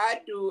them.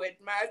 I do it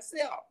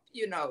myself,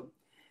 you know.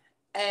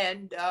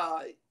 And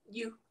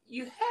you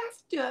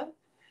have to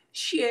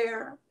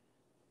share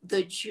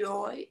the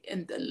joy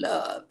and the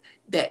love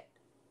that,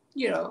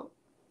 you know,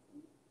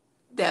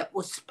 that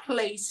was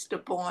placed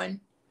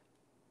upon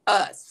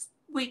us.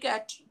 We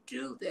got to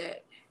do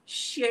that.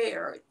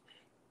 Share it.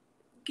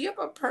 Give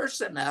a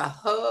person a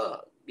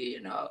hug,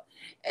 you know.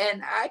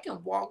 And I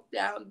can walk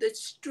down the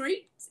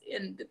streets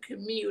in the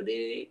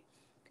community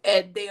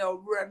and they'll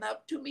run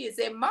up to me and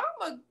say,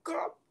 Mama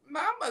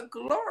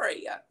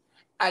Gloria.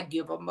 I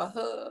give them a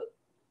hug.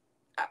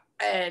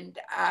 And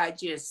I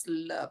just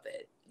love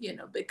it, you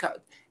know, because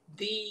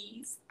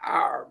these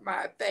are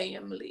my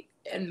family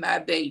and my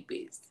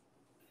babies.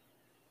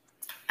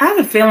 I have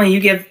a feeling you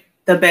give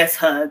the best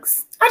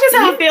hugs. I just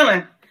have a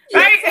feeling,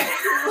 right?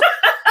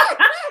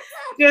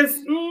 Yes.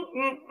 Just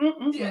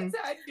Yes,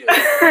 I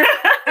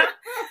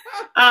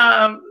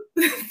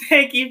do.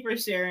 Thank you for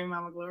sharing,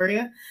 Mama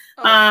Gloria.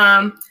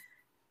 Okay.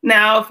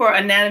 Now for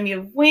Anatomy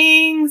of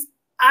Wings,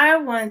 I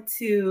want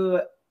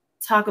to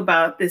talk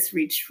about this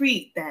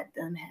retreat that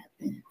done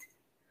happened.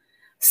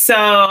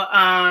 So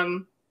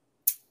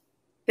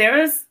there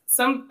was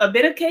a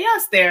bit of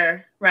chaos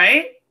there,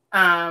 right?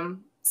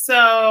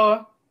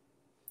 So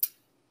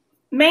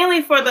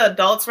mainly for the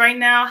adults right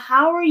now,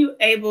 how are you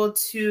able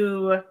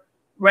to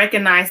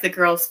recognize the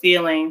girls'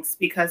 feelings?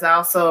 Because I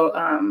also,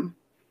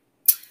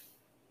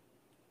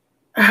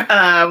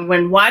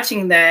 when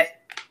watching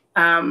that,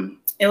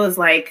 it was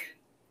like,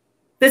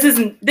 this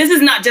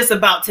is not just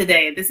about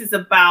today. This is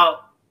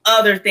about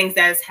other things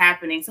that is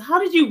happening. So how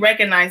did you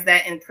recognize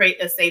that and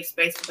create a safe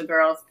space for the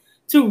girls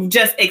to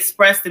just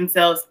express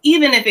themselves,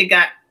 even if it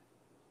got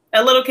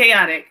a little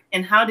chaotic?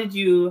 And how did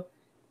you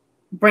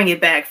bring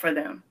it back for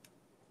them?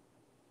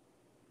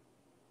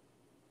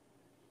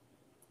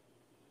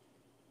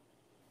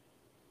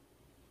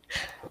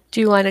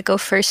 Do you want to go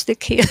first,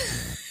 Nakia?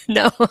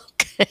 No?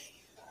 Okay.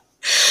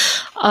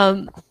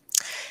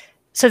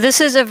 So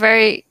this is a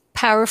very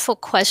powerful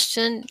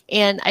question,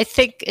 and I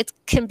think it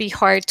can be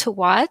hard to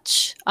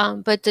watch.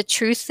 But the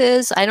truth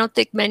is, I don't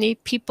think many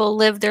people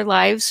live their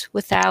lives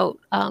without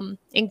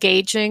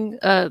engaging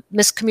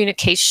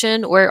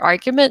miscommunication or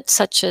argument,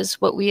 such as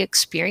what we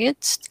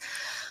experienced.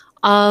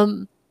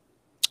 There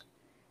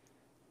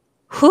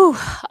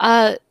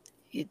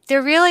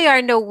really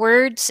are no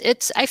words.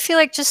 I feel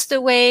like just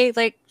the way,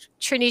 like,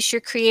 Trinice,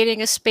 you're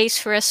creating a space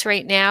for us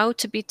right now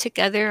to be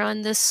together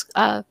on this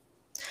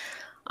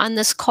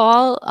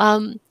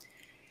call.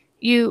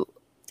 You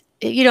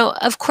know,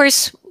 of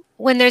course,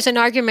 when there's an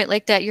argument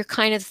like that, you're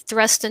kind of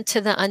thrust into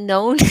the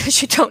unknown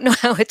because you don't know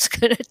how it's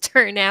going to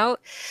turn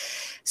out.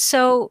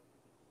 So,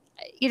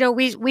 you know,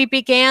 we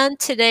began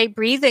today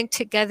breathing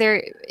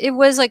together. It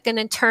was like an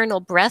internal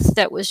breath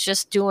that was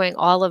just doing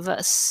all of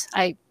us.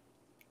 I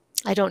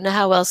don't know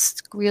how else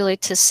really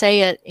to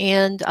say it.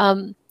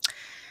 And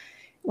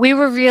we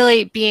were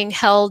really being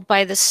held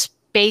by the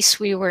space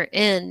we were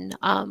in.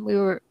 We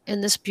were in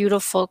this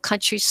beautiful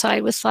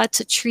countryside with lots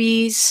of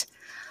trees.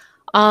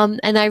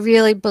 And I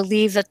really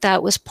believe that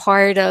that was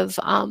part of,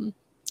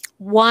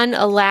 one,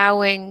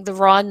 allowing the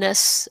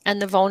rawness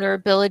and the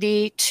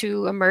vulnerability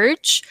to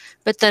emerge,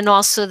 but then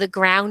also the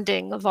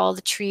grounding of all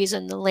the trees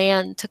and the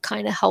land to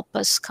kind of help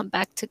us come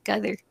back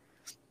together.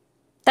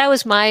 That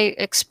was my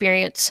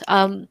experience.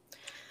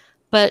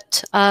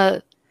 But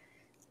I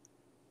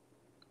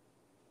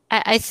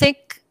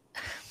think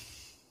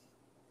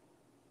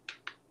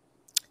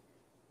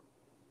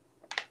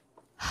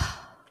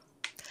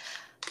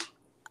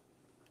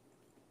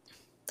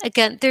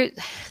again,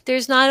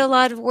 there's not a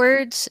lot of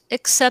words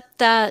except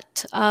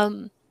that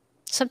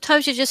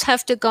sometimes you just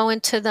have to go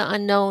into the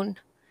unknown.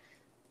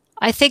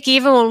 I think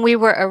even when we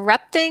were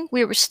erupting,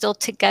 we were still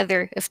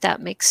together, if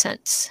that makes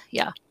sense.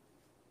 Yeah.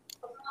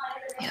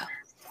 Yeah.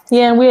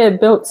 Yeah, and we had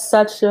built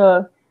such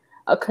a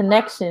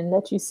connection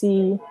that you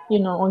see, you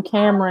know, on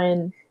camera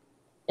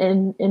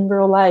and in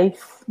real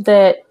life,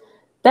 that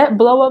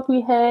blow up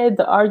we had,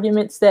 the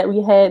arguments that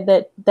we had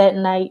that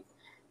night,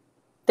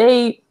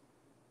 they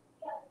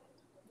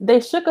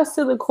shook us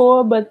to the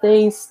core, but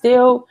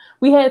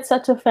we had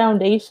such a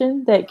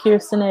foundation that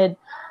Kirsten had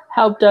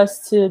helped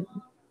us to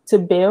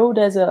build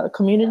as a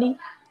community,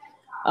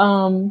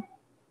 that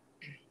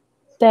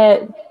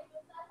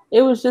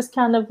it was just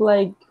kind of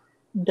like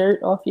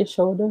dirt off your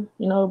shoulder,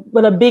 you know,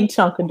 but a big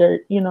chunk of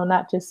dirt, you know,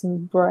 not just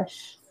some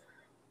brush.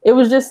 It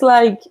was just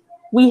like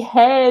we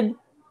had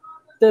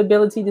the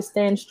ability to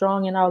stand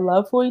strong in our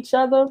love for each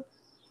other,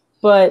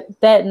 but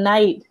that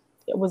night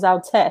it was our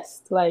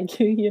test. Like,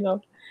 you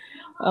know,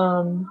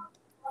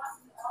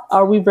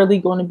 are we really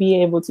going to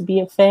be able to be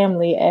a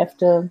family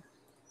after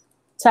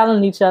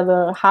telling each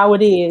other how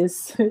it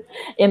is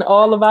in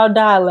all of our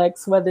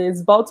dialects, whether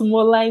it's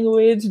Baltimore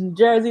language,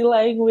 Jersey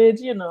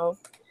language, you know,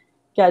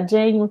 got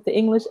Jane with the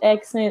English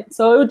accent.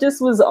 So it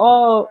just was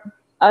all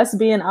us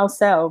being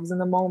ourselves in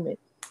the moment.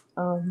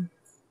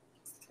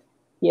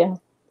 Yeah,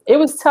 it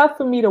was tough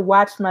for me to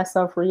watch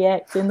myself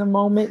react in the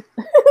moment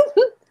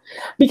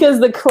because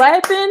the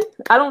clapping,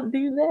 I don't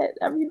do that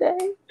every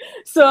day.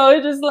 So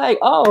it's just like,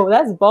 oh,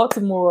 that's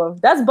Baltimore.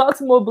 That's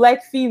Baltimore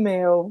black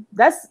female.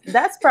 That's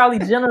probably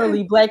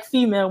generally black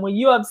female. When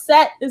you're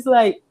upset, it's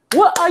like,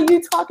 what are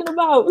you talking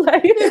about?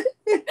 Like,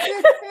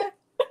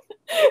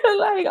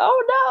 like,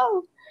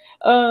 oh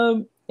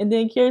no. And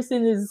then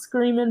Kirsten is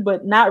screaming,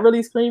 but not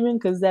really screaming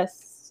because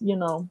that's, you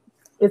know,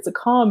 it's a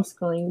calm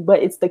scream,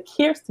 but it's the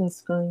Kirsten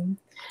scream.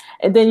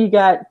 And then you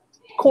got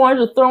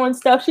Corns throwing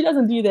stuff. She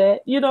doesn't do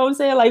that. You know what I'm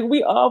saying? Like,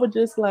 we all were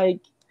just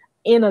like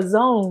in a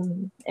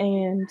zone.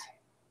 And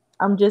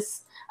I'm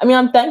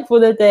thankful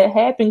that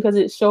happened because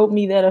it showed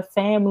me that a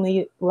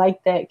family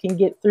like that can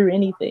get through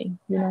anything,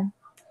 you know?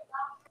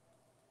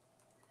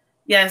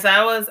 Yes,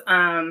 I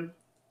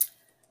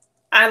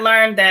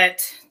learned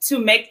that to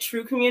make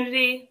true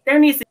community, there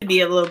needs to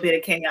be a little bit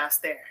of chaos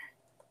there,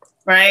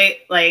 right?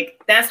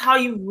 Like, that's how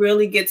you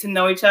really get to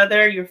know each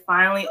other. You're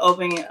finally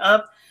opening it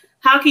up.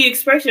 How can you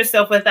express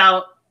yourself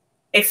without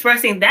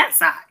expressing that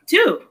side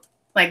too?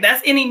 Like,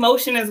 that's an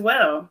emotion as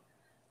well.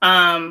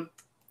 And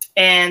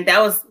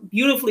that was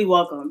beautifully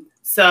welcomed.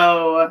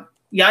 So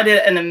y'all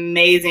did an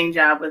amazing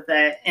job with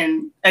that.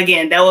 And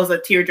again, that was a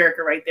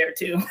tearjerker right there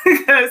too,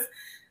 because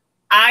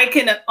I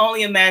can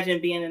only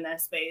imagine being in that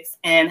space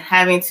and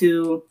having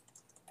to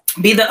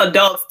be the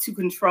adults to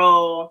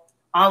control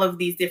all of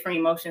these different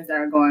emotions that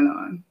are going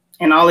on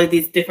and all of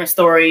these different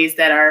stories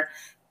that are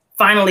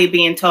finally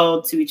being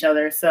told to each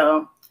other.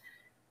 So,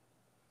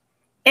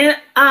 and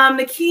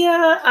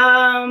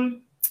Nakia,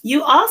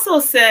 you also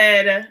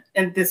said,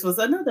 and this was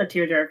another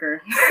tearjerker,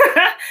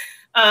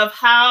 of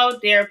how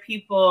dare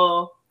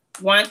people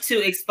want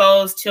to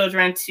expose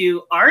children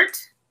to art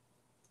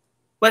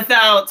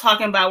without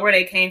talking about where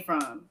they came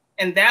from.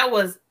 And that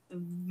was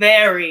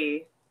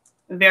very,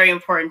 very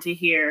important to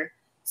hear.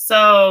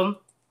 So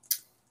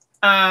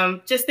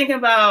just thinking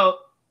about,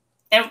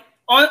 and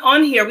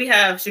on here, we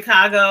have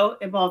Chicago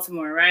and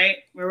Baltimore, right?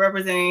 We're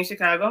representing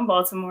Chicago and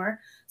Baltimore.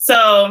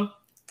 So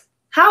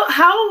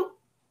how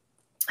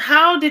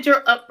did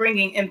your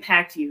upbringing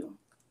impact you?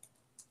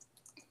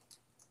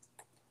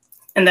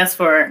 And that's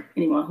for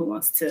anyone who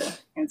wants to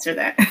answer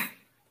that.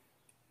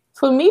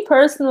 For me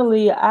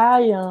personally,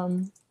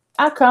 I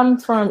come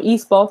from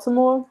East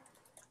Baltimore,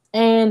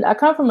 and I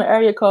come from an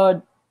area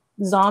called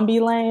Zombie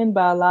Land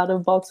by a lot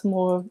of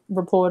Baltimore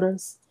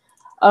reporters.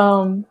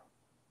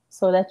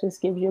 So that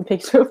just gives you a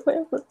picture of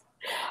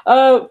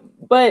whatever.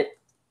 But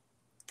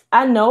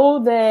I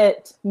know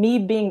that me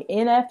being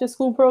in after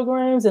school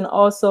programs and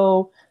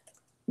also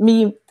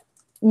me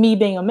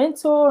being a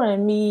mentor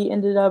and me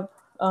ended up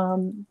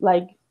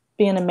like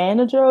being a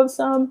manager of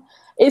some,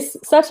 it's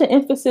such an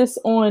emphasis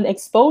on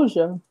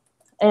exposure.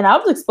 And I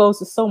was exposed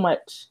to so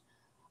much.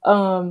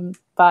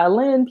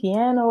 Violin,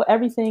 piano,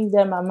 everything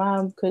that my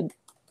mom could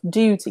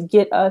do to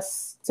get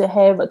us to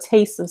have a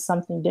taste of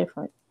something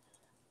different.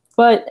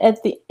 But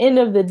at the end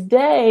of the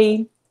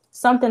day,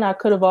 something I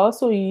could have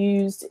also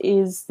used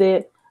is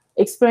the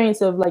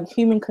experience of like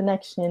human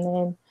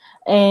connection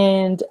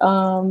and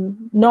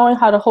knowing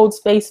how to hold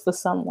space for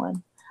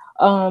someone,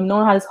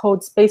 knowing how to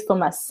hold space for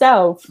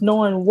myself,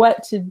 knowing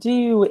what to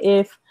do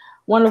if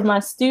one of my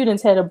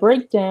students had a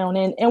breakdown.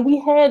 And we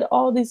had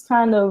all these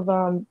kind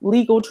of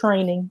legal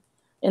training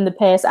in the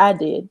past. I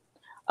did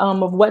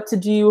of what to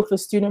do if a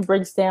student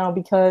breaks down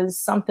because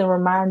something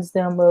reminds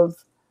them of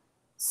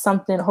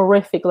something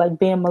horrific like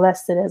being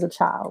molested as a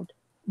child.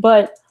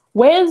 But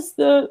where's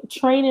the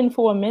training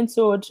for a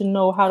mentor to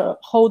know how to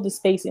hold the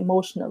space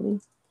emotionally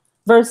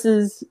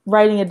versus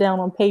writing it down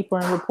on paper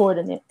and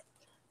reporting it?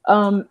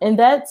 And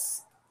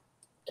that's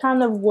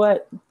kind of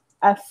what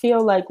I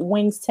feel like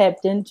Wings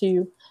tapped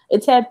into.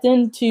 It tapped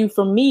into,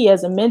 for me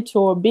as a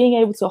mentor, being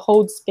able to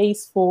hold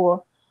space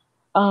for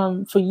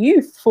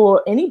youth,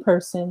 for any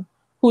person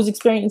who's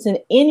experiencing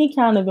any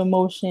kind of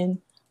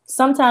emotion.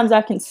 Sometimes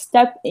I can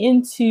step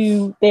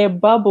into their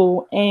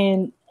bubble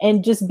and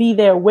just be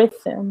there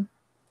with them.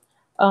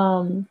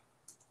 And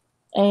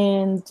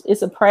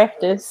it's a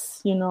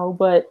practice, you know,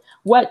 but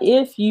what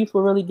if youth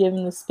were really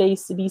given the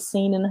space to be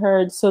seen and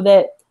heard so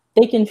that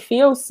they can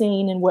feel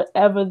seen in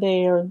whatever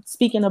they're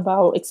speaking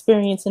about,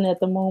 experiencing at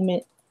the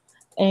moment?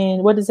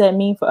 And what does that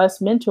mean for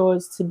us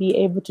mentors to be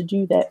able to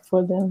do that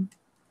for them?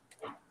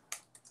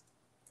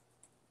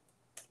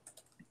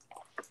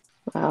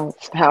 Wow,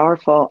 it's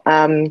powerful.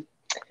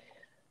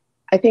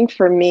 I think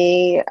for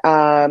me,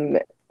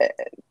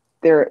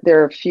 there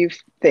are a few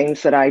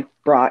things that I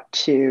brought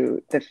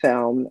to the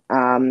film.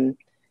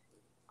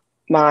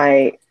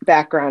 My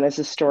background as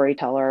a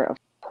storyteller, of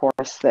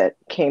course, that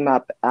came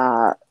up,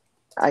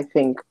 I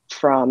think,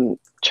 from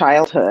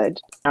childhood.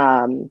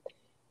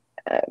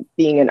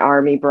 Being an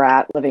Army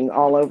brat, living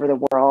all over the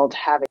world,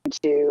 having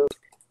to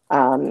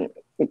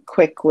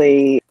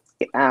quickly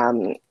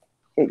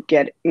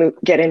get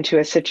into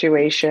a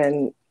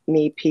situation,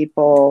 meet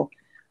people,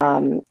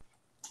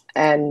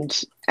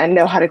 and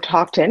know how to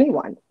talk to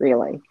anyone,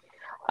 really.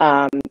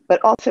 But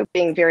also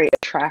being very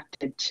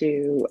attracted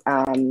to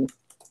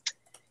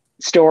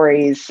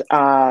stories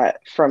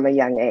from a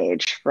young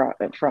age,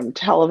 from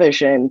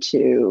television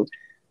to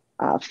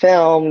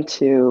film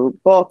to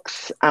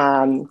books.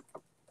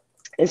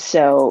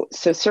 So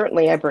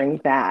certainly I bring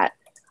that.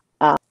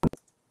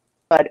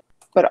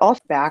 But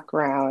also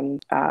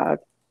background,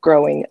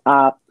 growing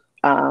up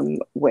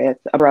with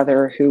a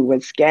brother who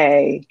was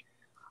gay,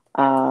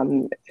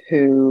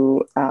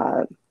 who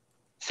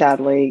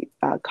sadly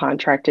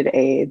contracted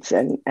AIDS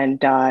and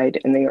died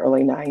in the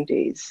early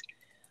 90s.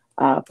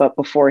 But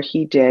before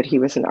he did, he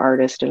was an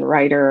artist and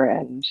writer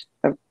and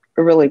a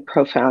really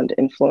profound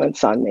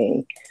influence on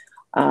me.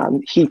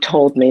 He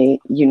told me,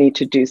 you need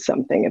to do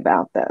something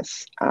about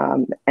this.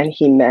 And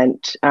he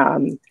meant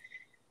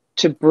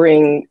to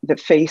bring the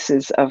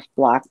faces of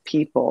Black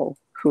people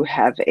who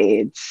have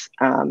AIDS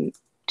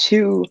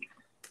to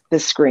the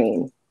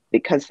screen,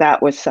 because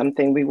that was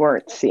something we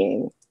weren't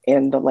seeing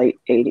in the late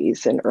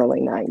 80s and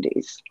early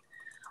 90s.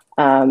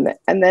 And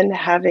then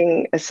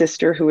having a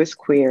sister who is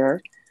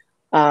queer,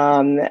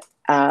 you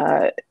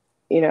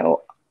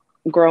know,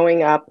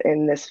 growing up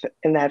in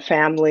that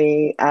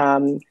family,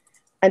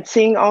 and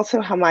seeing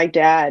also how my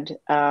dad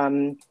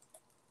and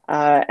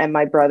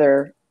my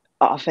brother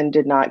often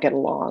did not get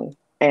along,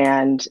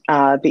 and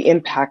the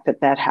impact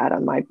that had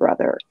on my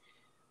brother.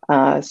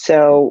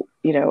 So,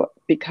 you know,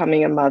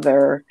 becoming a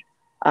mother,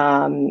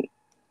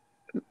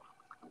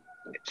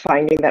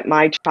 finding that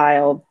my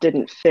child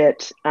didn't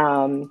fit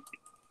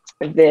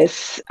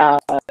this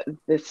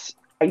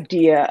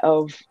idea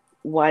of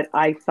what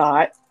I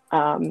thought,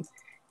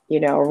 you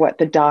know, or what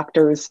the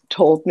doctors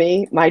told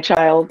me my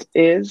child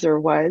is or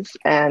was,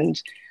 and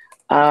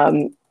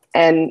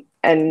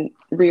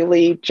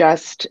really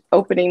just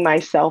opening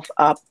myself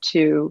up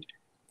to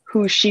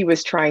who she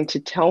was trying to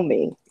tell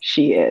me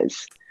she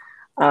is.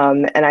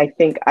 And I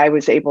think I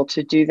was able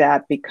to do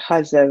that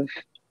because of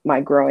my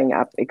growing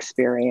up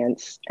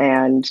experience.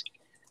 And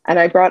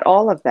I brought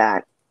all of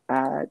that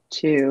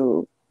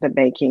to the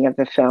making of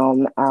the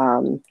film,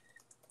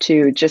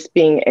 to just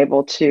being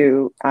able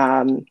to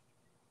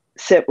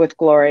sit with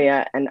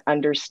Gloria and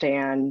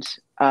understand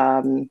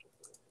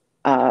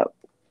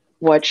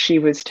what she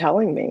was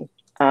telling me,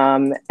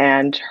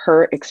 and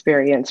her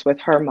experience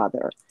with her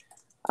mother.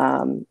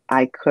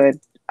 I could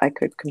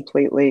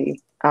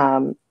completely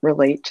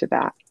relate to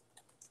that.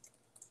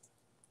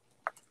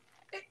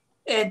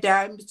 And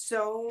I'm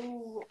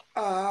so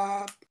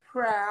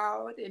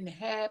proud and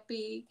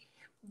happy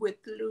with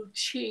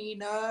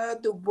Lucina,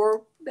 the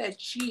work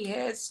that she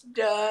has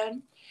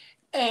done,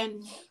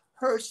 and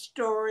her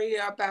story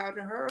about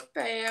her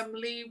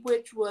family,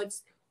 which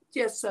was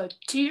just a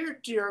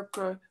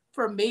tearjerker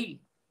for me,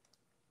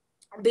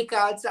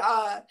 because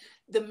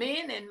the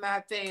men in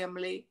my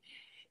family,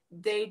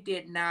 they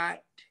did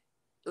not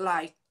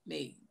like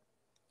me.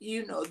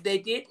 You know, they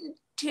didn't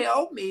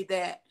tell me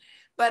that,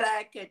 but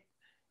I could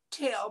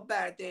tell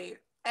by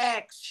their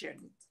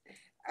actions.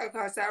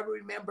 Because I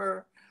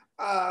remember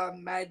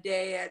my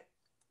dad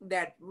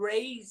that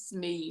raised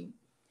me,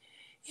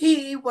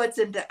 he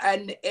wasn't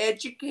an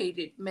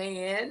educated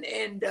man,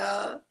 and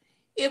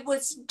it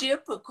was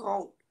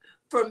difficult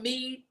for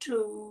me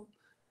to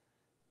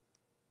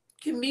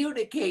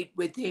communicate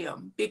with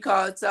him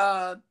because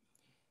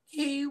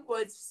he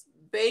was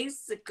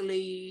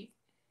basically,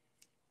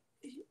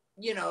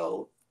 you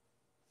know,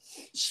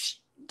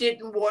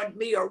 didn't want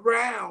me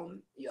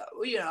around,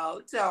 you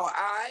know. So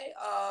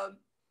I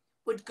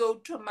would go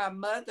to my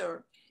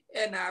mother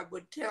and I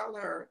would tell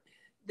her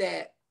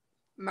that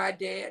my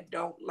dad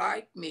don't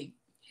like me.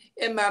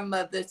 And my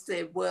mother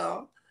said,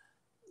 well,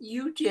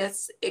 you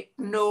just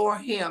ignore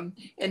him.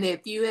 And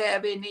if you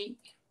have any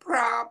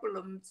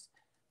problems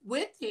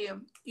with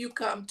him, you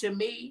come to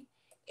me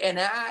and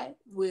I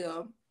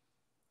will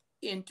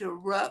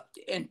interrupt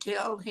and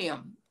tell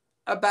him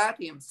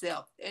about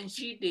himself. And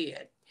she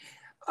did.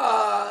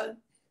 The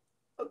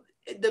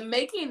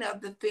making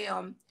of the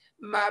film,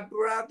 my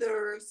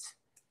brothers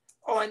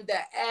on the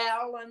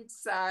Allen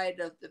side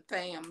of the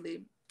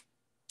family,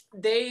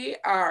 they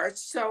are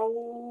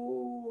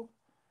so,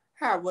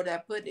 how would I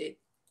put it?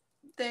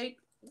 They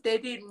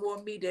didn't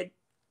want me to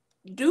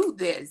do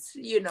this,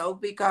 you know,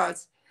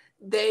 because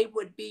they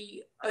would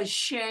be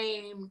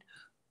ashamed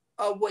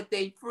of what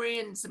their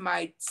friends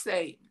might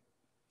say.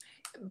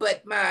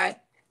 But my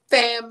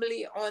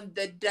family on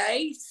the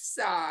Dice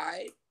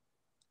side,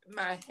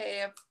 my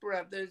half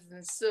brothers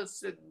and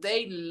sisters,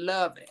 they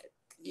love it,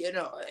 you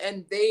know,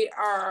 and they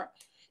are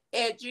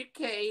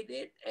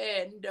educated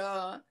and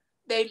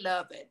they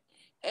love it.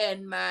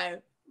 And my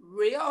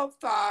real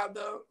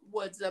father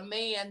was a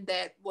man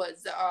that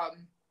was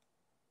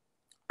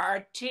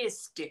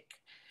artistic.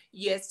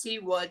 Yes, he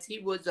was. He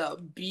was a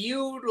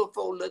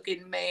beautiful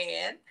looking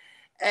man,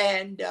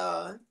 and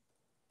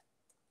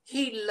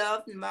he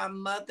loved my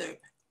mother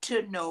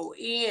to no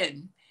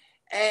end.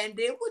 And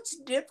it was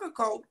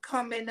difficult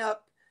coming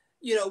up,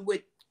 you know,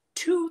 with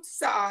two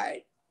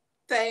side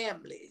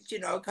families, you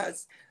know,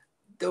 because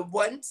the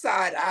one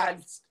side I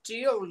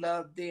still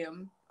love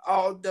them,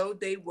 although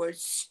they were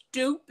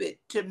stupid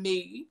to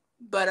me,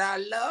 but I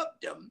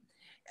loved them.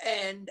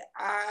 And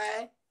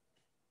I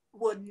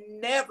would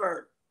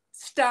never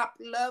stop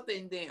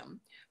loving them.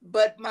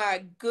 But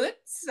my good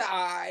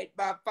side,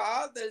 my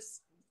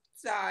father's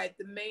side,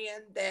 the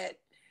man that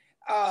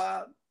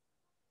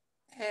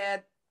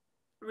had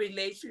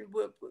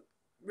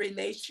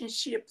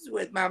relationships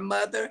with my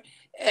mother,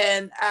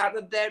 and out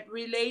of that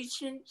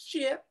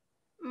relationship,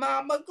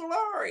 Mama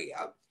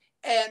Gloria.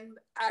 And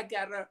I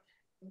got a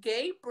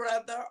gay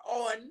brother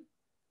on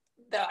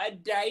the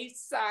Dice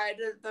side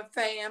of the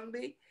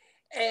family,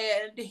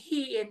 and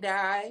he and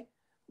I,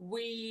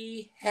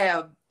 we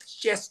have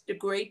just a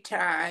great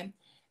time.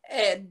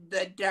 And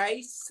the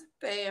Dice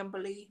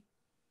family,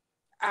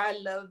 I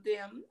love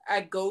them.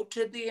 I go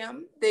to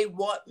them. They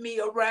want me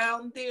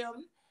around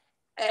them.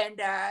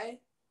 And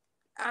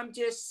I'm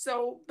just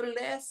so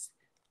blessed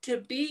to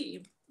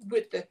be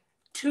with the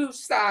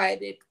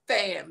two-sided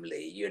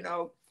family, you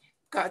know,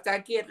 because I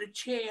get a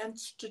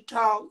chance to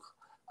talk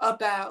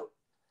about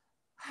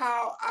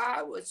how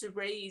I was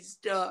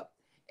raised up,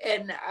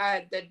 and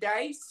the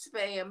Dice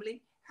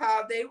family,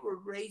 how they were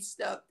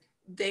raised up.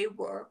 They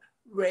were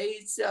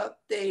raised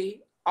up.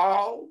 They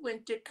all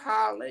went to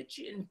college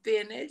and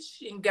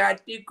finished and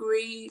got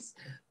degrees.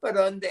 But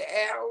on the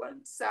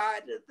Allen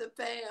side of the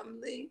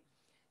family,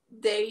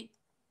 they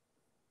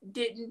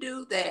didn't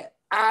do that.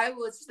 I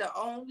was the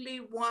only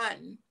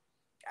one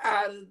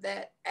out of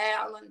that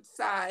Allen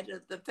side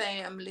of the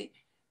family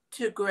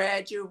to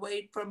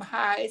graduate from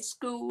high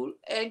school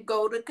and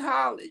go to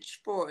college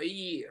for a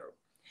year.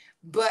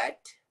 But,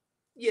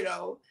 you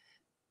know,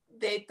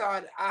 they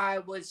thought I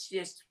was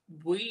just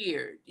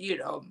weird. You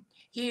know,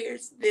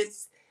 here's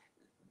this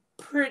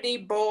pretty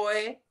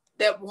boy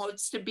that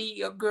wants to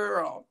be a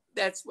girl.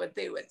 That's what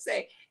they would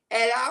say.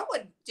 And I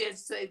would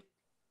just say,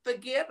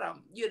 forget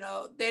them. You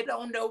know, they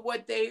don't know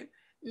what they're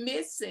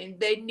missing.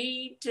 They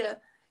need to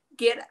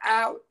get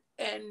out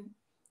and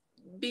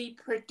be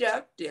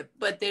productive,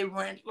 but they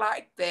weren't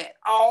like that.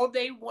 All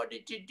they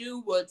wanted to do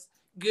was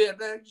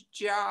get a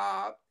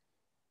job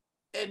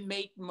and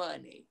make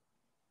money.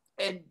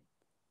 And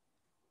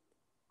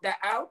the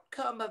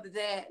outcome of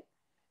that,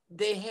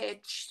 they had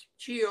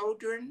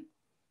children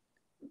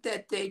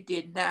that they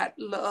did not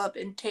love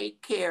and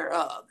take care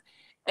of.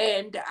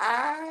 And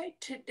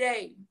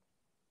today,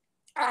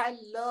 I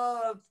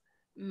love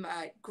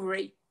my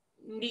great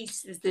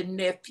nieces and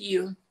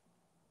nephew,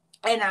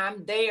 and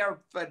I'm there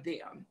for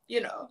them.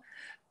 You know,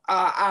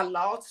 I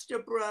lost a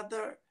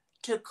brother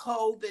to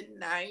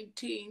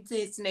COVID-19.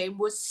 His name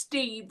was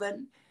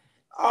Stephen.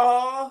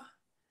 Oh,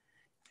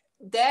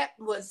 that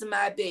was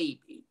my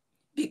baby,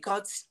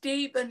 because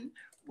Stephen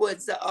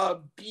was a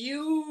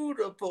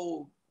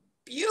beautiful,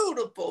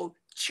 beautiful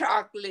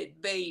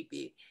chocolate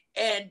baby.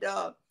 And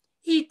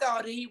He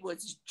thought he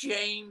was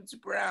James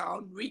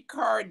Brown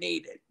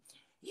reincarnated.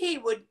 He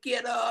would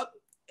get up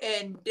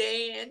and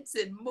dance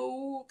and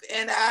move,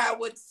 and I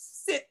would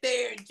sit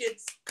there and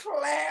just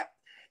clap,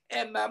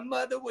 and my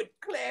mother would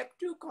clap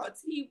too,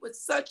 because he was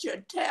such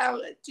a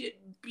talented,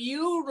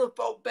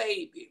 beautiful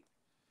baby.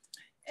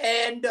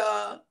 And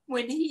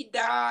when he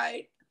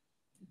died,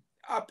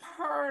 a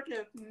part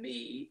of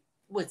me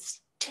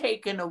was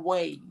taken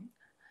away,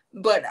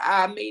 but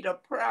I made a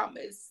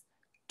promise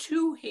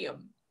to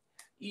him.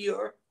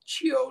 Your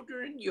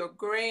children, your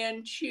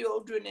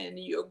grandchildren, and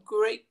your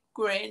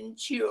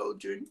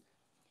great-grandchildren,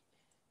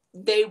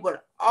 they would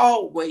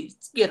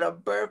always get a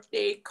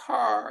birthday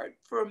card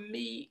from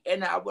me,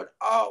 and I would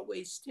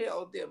always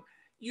tell them,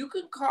 you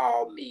can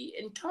call me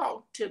and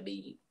talk to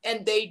me,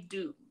 and they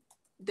do.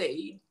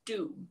 They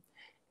do.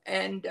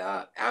 And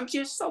I'm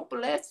just so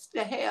blessed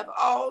to have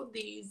all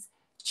these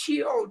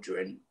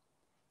children.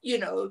 You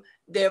know,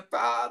 their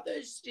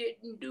fathers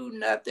didn't do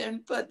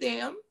nothing for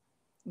them,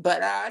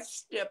 but I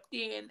stepped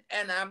in,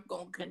 and I'm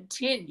going to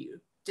continue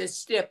to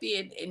step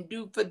in and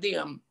do for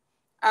them.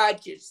 I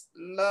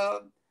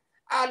love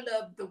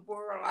the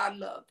world. I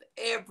love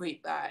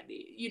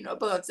everybody, you know,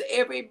 because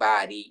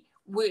everybody,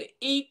 we're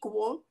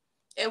equal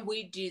and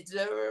we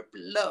deserve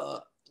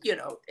love, you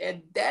know,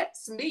 and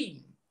that's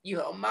me. You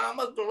know,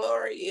 Mama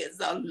Gloria is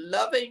a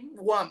loving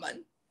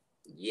woman.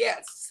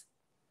 Yes.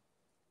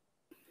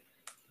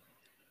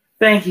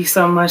 Thank you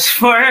so much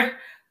for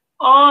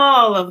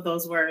all of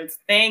those words.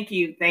 Thank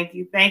you, thank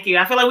you, thank you.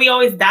 I feel like we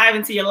always dive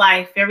into your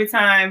life every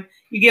time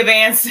you give an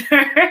answer.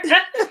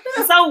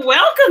 It's so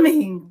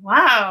welcoming.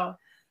 Wow.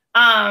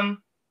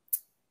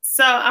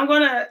 So I'm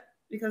gonna,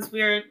 because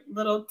we're a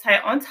little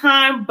tight on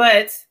time,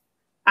 but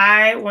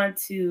I want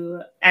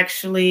to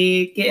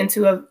actually get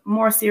into a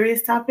more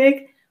serious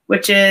topic,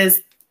 which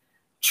is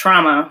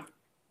trauma,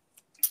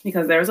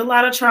 because there's a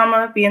lot of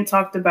trauma being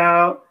talked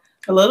about,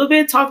 a little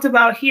bit talked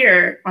about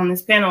here on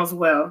this panel as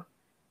well.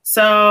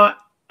 So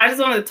I just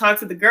wanted to talk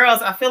to the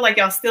girls. I feel like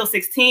y'all still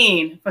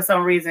 16 for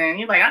some reason.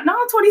 You're like, no,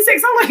 I'm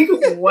 26. I'm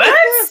like,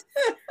 what?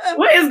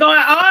 What is going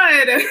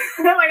on?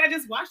 Like, I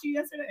just watched you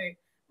yesterday.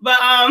 But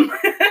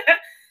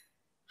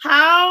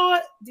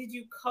how did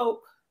you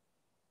cope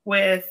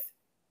with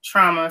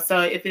trauma? So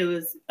if it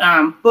was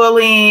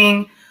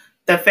bullying,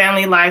 the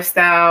family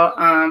lifestyle,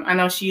 I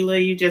know Sheila,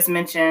 you just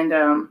mentioned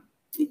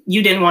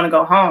you didn't want to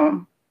go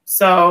home.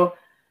 So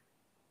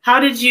how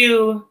do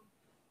you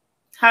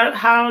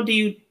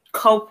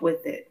cope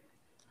with it?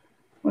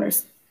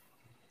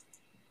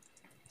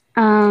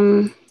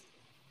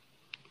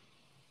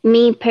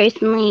 Me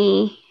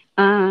personally,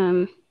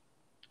 I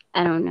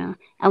don't know.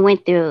 I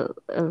went through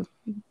a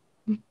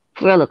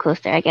roller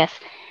coaster, I guess.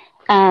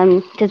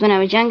 Because when I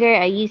was younger,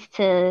 I used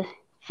to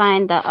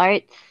find the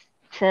arts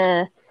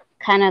to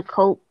kind of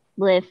cope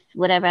with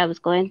whatever I was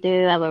going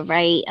through. I would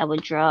write, I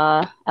would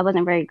draw. I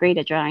wasn't very great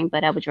at drawing,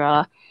 but I would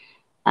draw.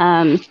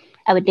 I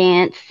would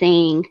dance,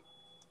 sing.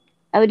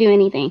 I would do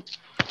anything.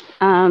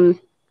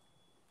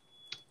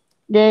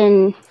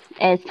 Then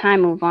as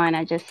time moved on,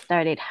 I just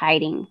started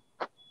hiding.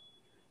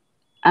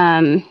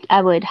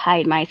 I would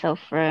hide myself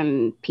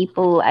from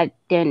people I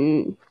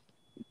didn't,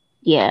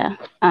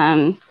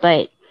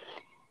 but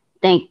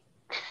thanks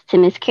to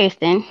Miss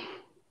Kirsten,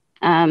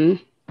 I'm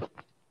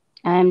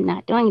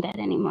not doing that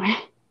anymore.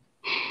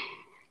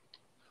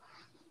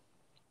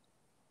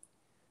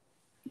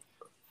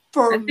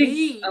 For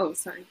me,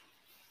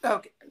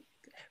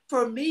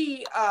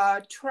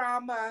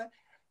 trauma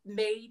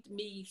made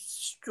me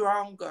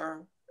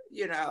stronger,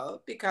 you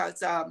know,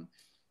 because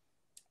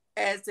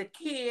as a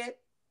kid,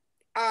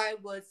 I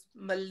was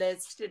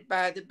molested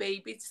by the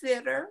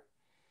babysitter,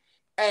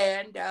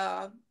 and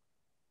I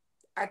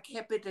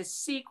kept it a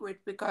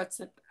secret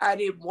because I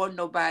didn't want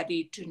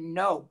nobody to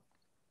know.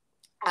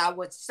 I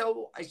was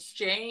so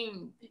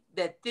ashamed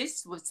that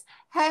this was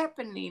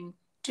happening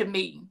to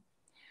me.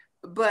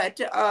 But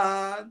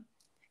I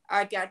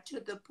got to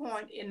the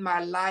point in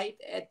my life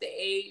at the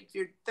age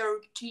of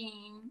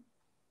 13,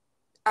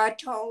 I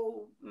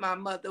told my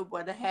mother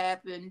what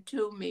happened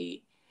to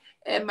me.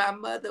 And my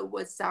mother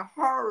was so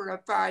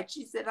horrified.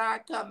 She said, I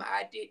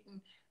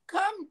didn't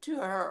come to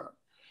her.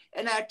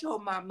 And I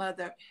told my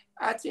mother,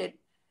 I said,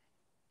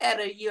 at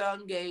a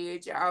young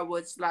age, I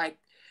was like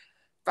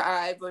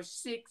 5 or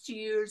 6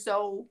 years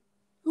old.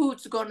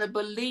 Who's going to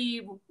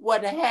believe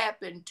what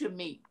happened to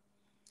me?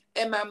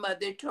 And my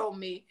mother told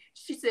me,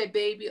 she said,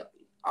 baby,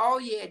 all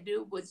you had to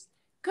do was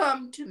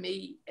come to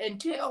me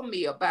and tell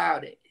me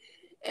about it.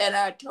 And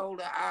I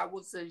told her I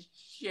was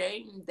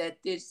ashamed that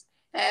this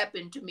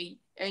happened to me.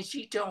 And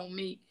she told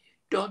me,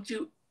 don't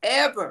you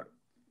ever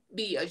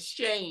be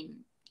ashamed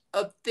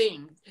of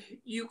things.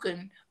 You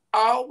can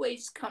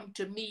always come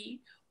to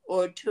me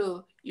or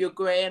to your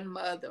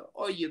grandmother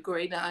or your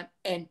great aunt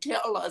and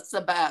tell us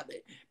about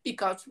it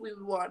because we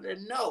want to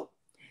know.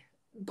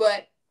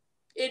 But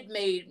it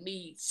made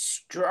me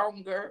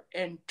stronger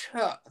and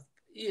tough,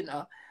 you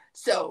know.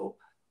 So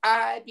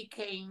I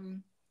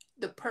became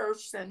the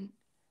person,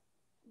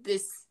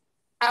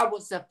 I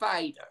was a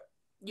fighter.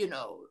 you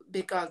know,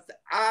 because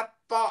I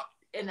fought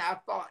and I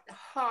fought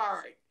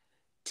hard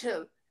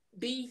to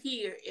be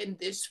here in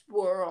this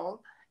world.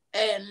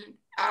 And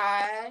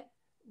I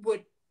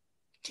would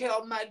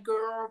tell my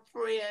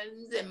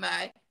girlfriends and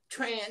my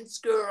trans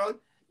girls,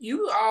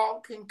 you all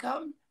can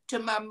come to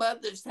my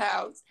mother's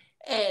house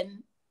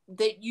and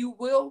that you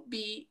will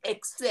be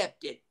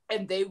accepted.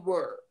 And they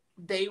were.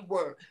 They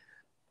were.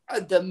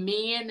 The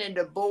men and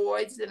the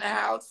boys in the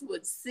house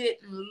would sit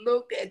and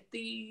look at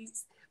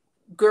these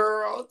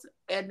girls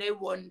and they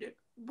wondered,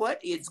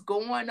 what is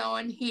going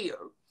on here?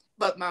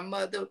 But my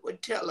mother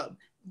would tell them,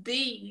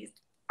 these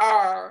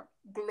are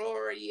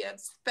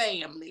Gloria's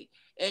family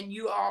and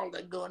you all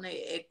are going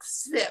to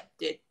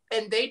accept it.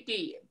 And they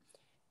did.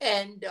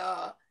 And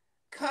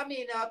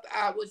coming up,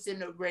 I was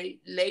in a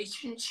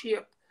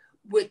relationship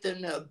with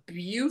an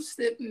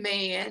abusive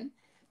man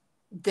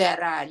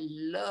that I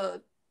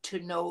loved to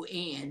no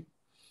end.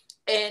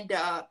 And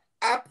I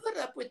put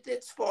up with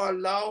this for a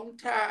long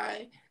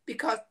time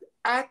because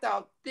I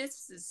thought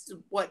this is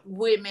what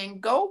women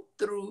go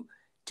through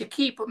to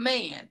keep a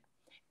man.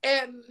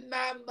 And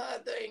my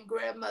mother and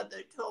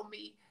grandmother told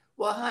me,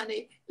 well,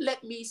 honey,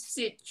 let me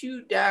sit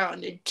you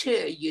down and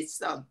tell you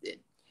something.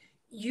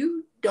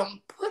 You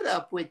don't put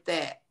up with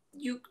that.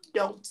 You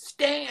don't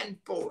stand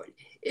for it.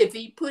 If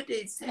he put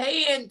his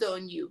hand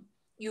on you,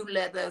 you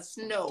let us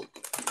know.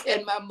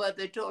 And my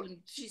mother told him,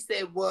 she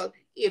said, well,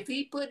 if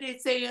he put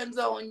his hands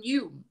on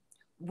you,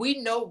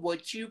 we know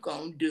what you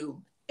gonna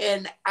do.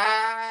 And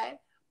I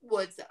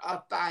was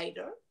a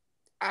fighter.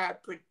 I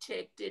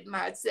protected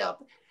myself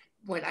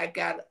when I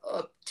got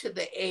up to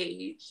the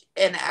age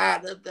and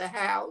out of the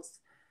house.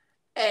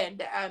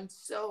 And I'm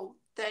so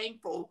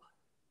thankful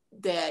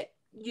that,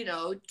 you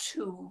know,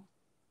 to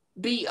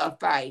be a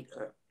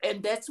fighter.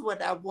 And that's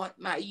what I want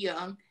my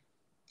young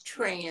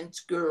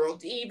trans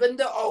girls, even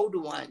the older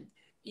ones.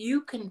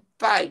 You can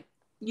fight,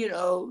 you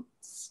know,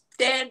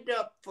 stand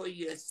up for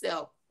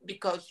yourself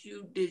because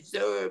you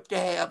deserve to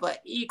have an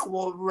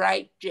equal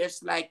right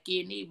just like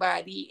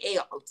anybody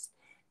else.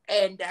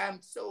 And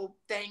I'm so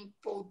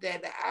thankful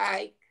that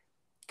I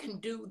can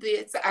do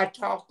this. I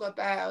talk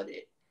about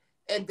it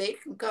and they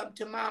can come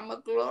to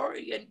Mama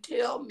Gloria and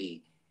tell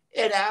me,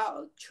 and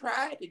I'll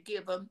try to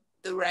give them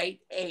the right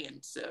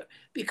answer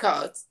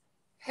because,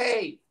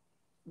 hey,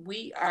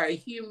 we are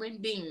human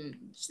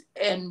beings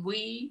and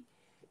we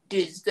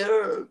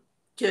deserve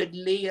to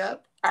live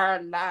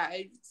our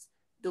lives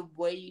the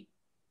way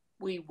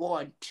we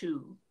want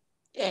to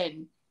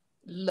and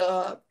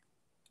love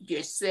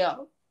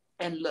yourself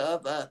and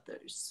love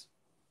others.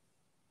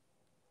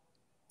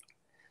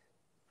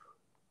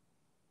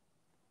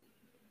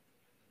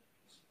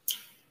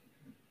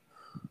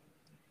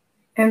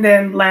 And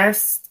then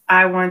last,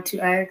 I want to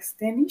ask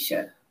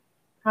Danisha,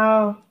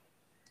 how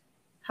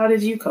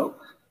did you cope?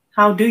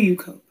 How do you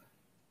cope?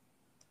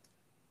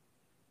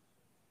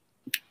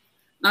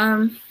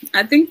 I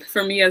think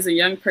for me as a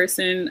young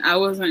person, I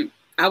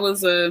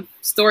was a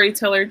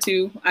storyteller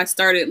too. I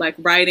started like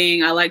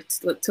writing. I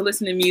liked to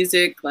listen to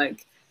music,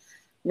 like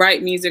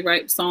write music,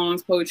 write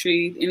songs,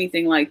 poetry,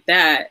 anything like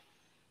that.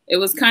 It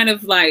was kind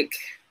of like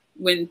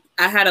when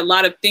I had a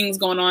lot of things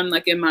going on,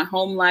 like in my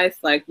home life,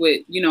 like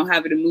with, you know,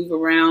 having to move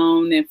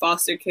around and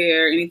foster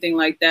care, anything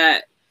like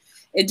that.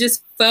 It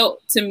just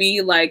felt to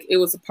me like it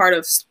was a part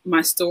of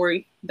my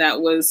story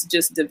that was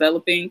just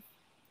developing.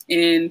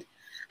 And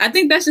I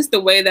think that's just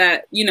the way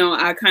that, you know,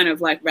 I kind of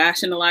like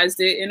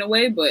rationalized it in a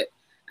way. But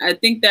I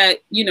think that,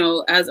 you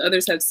know, as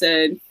others have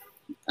said,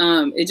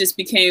 it just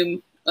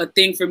became a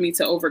thing for me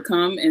to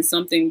overcome and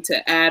something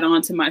to add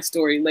on to my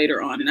story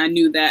later on. And I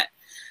knew that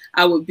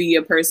I would be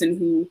a person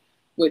who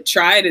would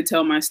try to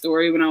tell my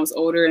story when I was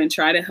older and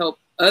try to help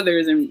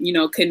others and, you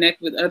know,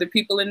 connect with other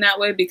people in that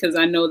way, because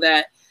I know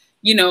that,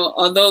 you know,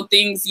 although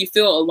you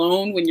feel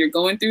alone when you're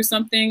going through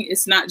something,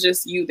 it's not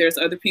just you. There's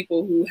other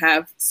people who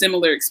have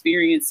similar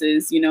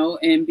experiences, you know,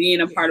 and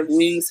being a part of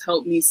Wings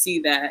helped me see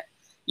that,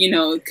 you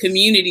know,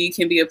 community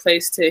can be a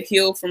place to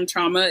heal from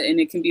trauma, and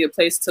it can be a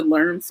place to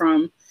learn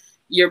from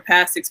your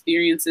past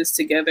experiences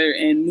together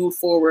and move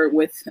forward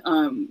with,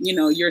 you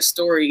know, your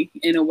story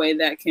in a way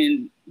that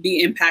can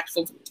be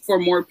impactful for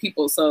more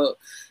people. So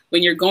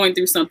when you're going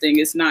through something,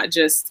 it's not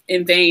just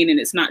in vain and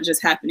it's not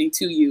just happening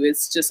to you.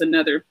 It's just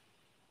another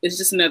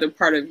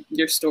part of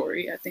your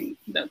story. I think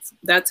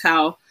that's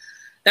how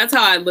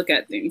I look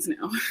at things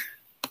now.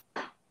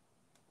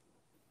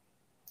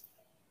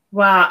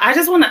 Wow, I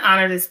just want to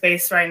honor this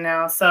space right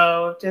now.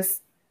 So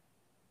just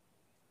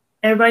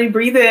everybody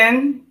breathe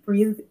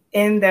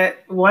in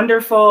that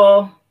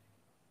wonderful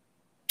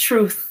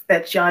truth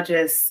that y'all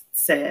just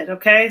said,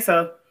 okay?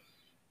 So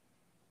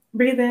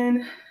breathe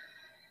in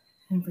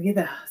and breathe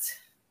out,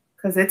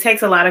 because it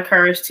takes a lot of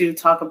courage to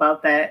talk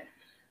about that.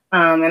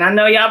 And I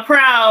know y'all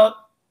proud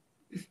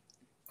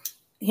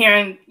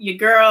hearing your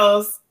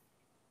girls,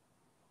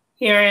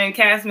 hearing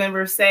cast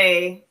members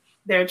say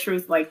their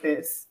truth like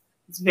this.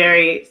 It's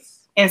very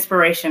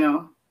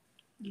inspirational.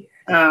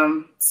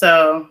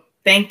 So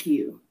thank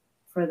you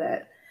for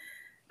that.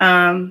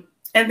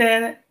 And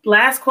then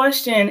last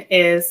question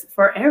is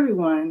for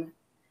everyone.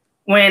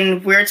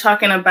 When we're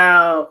talking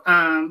about,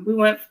 we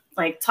went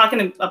like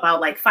talking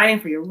about like fighting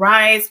for your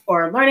rights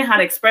or learning how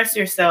to express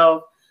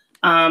yourself,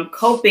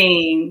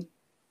 coping,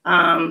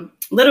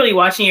 literally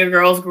watching your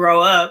girls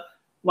grow up,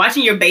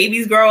 watching your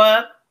babies grow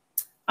up.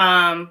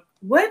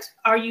 What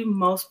are you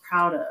most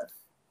proud of?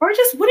 Or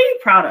just what are you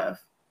proud of?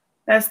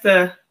 That's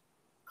the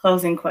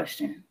closing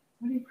question.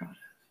 What are you proud of?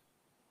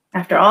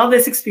 After all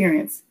this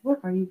experience, what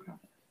are you proud of?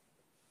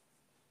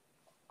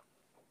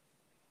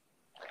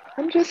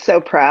 I'm just so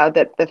proud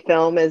that the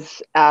film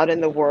is out in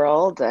the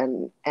world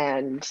and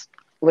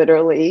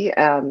literally,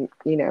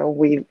 you know,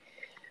 we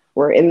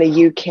were in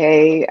the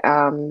UK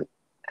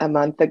a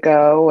month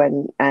ago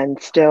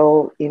and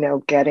still, you know,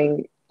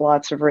 getting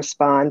lots of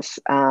response,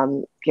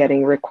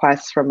 getting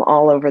requests from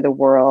all over the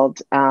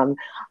world.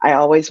 I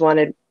always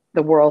wanted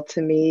the world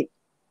to meet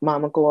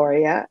Mama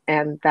Gloria,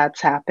 and that's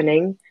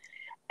happening.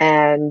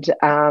 And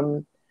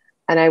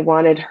I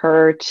wanted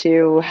her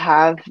to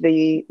have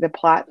the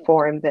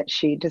platform that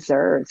she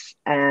deserves.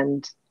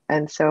 And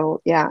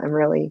so, yeah, I'm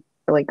really,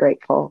 really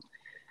grateful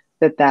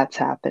that that's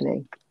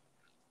happening.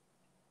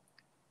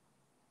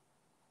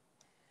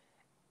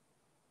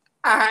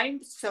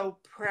 I'm so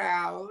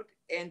proud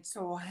and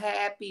so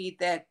happy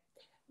that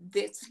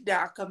this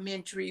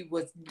documentary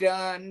was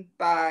done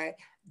by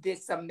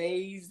this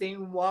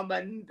amazing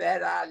woman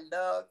that I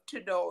love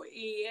to no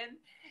end.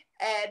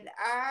 And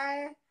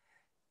I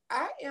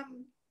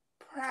am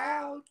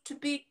proud to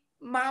be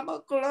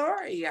Mama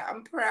Gloria.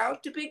 I'm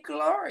proud to be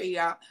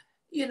Gloria.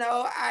 You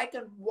know, I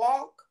can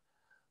walk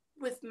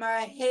with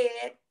my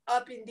head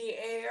up in the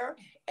air,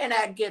 and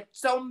I get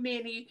so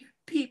many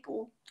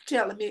people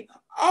telling me,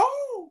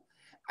 "Oh,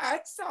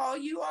 I saw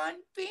you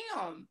on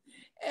film,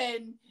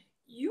 and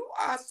you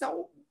are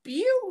so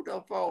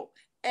beautiful."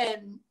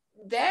 And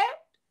that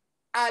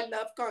I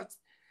love because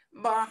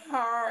my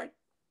heart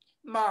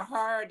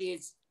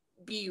is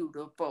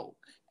beautiful,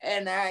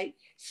 and I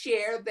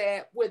share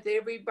that with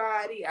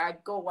everybody. I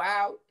go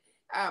out,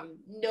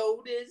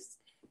 notice,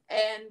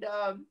 and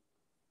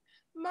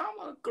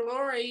Mama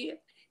Gloria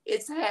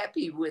is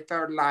happy with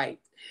her life.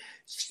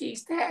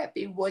 She's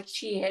happy what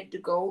she had to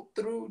go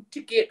through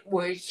to get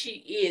where she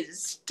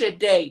is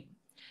today.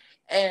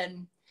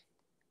 And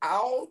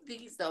all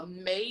these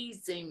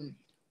amazing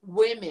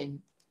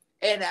women,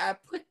 and I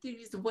put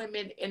these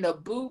women in a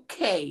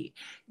bouquet.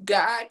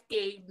 God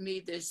gave me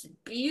this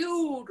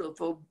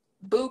beautiful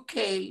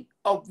bouquet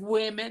of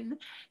women,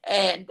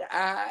 and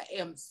I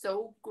am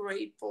so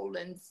grateful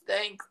and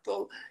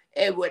thankful.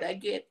 And when I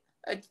get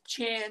a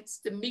chance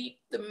to meet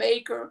the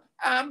maker,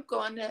 I'm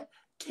gonna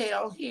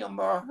tell him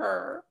or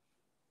her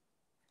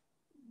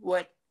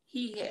what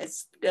he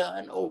has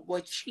done or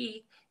what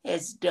she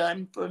has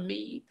done for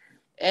me.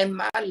 And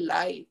my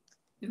life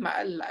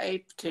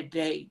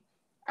today,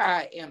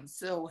 I am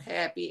so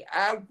happy.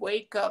 I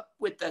wake up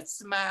with a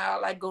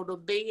smile. I go to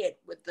bed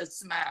with a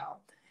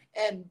smile.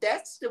 And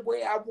that's the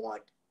way I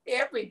want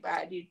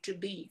everybody to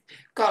be,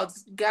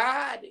 because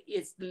God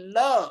is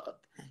love.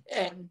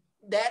 And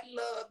that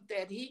love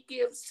that he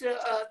gives to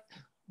us,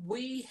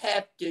 we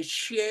have to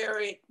share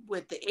it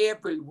with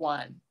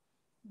everyone.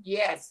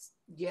 Yes,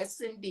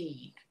 yes,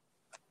 indeed.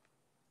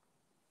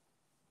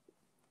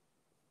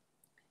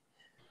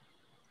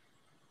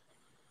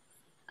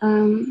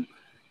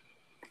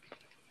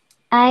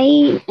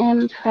 I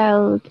am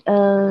proud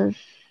of,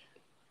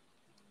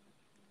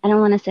 I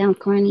don't want to sound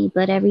corny,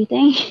 but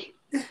everything.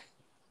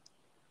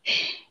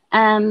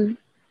 I'm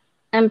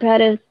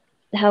proud of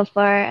how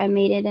far I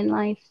made it in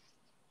life.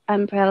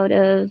 I'm proud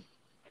of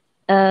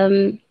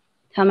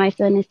how my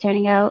son is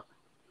turning out.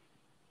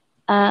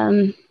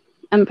 I'm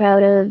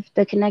proud of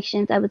the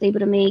connections I was able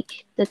to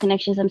make, the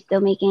connections I'm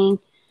still making.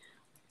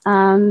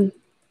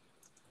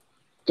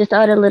 Just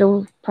all the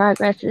little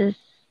progresses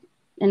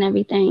and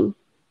everything.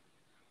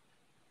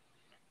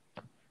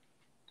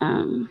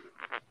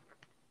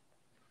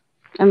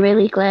 I'm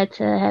really glad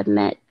to have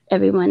met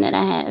everyone that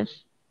I have.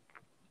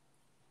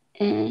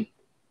 And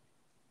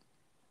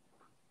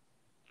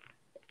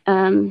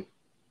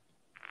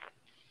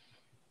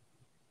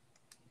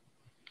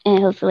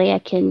hopefully I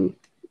can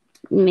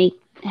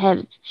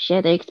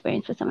share the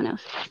experience with someone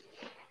else.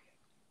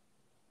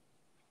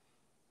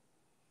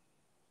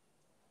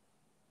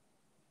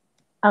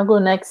 I'll go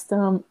next.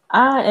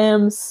 I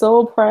am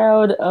so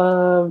proud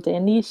of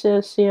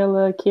Danisha,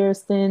 Sheila,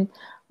 Kirsten,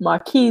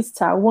 Marquise,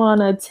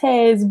 Tawana,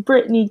 Tez,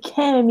 Brittany,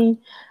 Cami,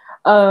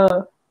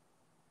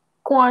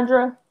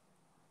 Quandra,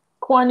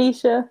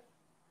 Quanisha,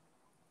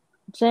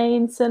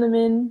 Jane,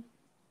 Cinnamon,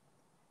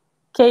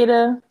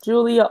 Kata,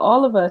 Julia,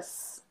 all of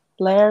us,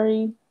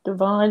 Larry,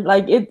 Devon.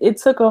 Like it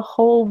took a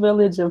whole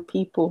village of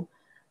people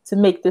to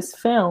make this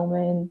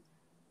film,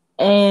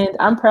 and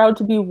I'm proud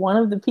to be one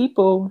of the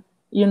people,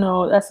 you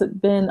know, that's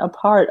been a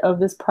part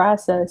of this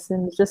process,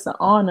 and it's just an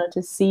honor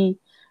to see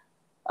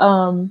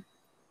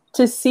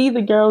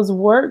the girls'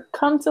 work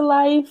come to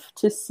life,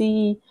 to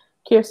see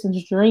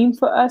Kirsten's dream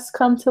for us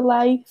come to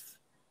life,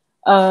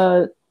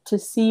 to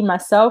see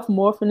myself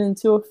morphing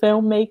into a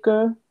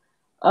filmmaker,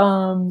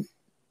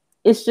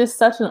 It's just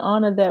such an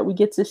honor that we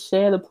get to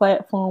share the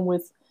platform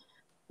with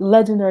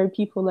legendary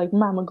people like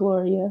Mama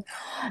Gloria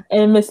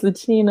and Miss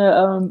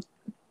Lucina.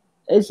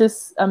 It's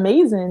just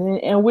amazing,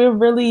 and we're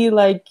really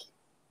like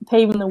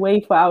paving the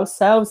way for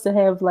ourselves to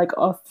have like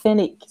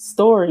authentic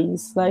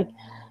stories. Like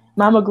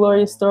Mama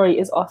Gloria's story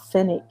is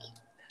authentic.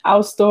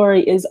 Our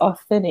story is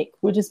authentic.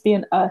 We're just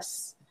being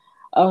us,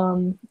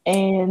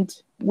 and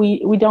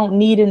we don't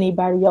need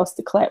anybody else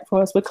to clap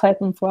for us. We're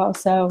clapping for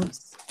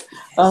ourselves,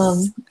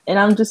 and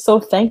I'm just so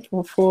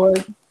thankful for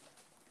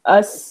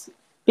us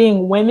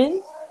being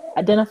women,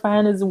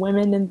 identifying as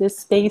women in this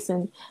space,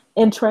 and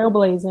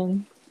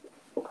trailblazing.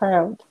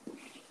 Proud.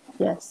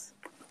 Yes.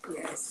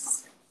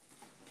 Yes.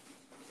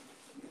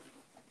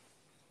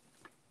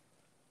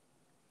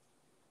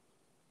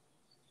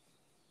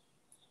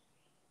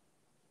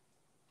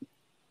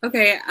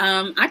 Okay,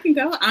 I can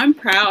go. I'm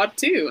proud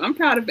too. I'm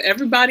proud of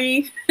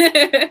everybody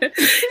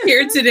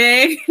here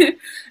today,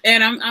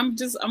 and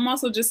I'm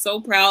also just so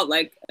proud.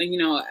 Like, you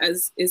know,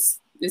 as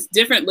it's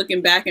different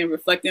looking back and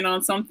reflecting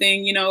on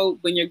something. You know,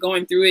 when you're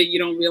going through it, you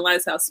don't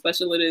realize how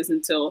special it is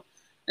until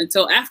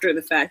after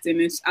the fact.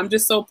 And I'm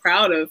just so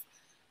proud of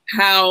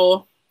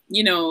how,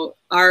 you know,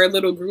 our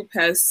little group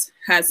has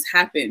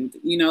happened.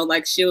 You know,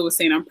 like Sheila was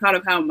saying, I'm proud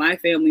of how my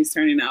family's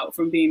turning out,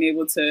 from being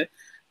able to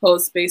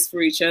hold space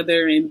for each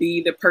other and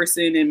be the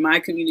person in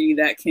my community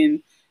that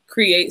can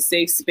create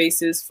safe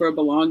spaces for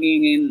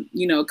belonging and,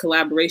 you know,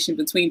 collaboration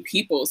between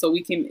people, so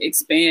we can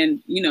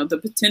expand, you know, the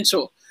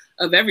potential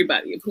of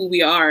everybody, of who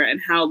we are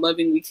and how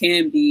loving we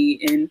can be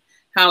and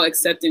how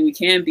accepting we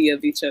can be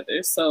of each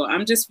other. So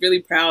I'm just really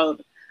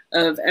proud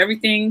of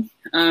everything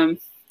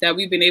that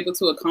we've been able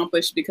to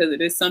accomplish, because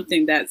it is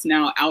something that's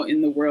now out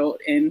in the world,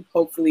 and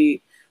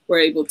hopefully we're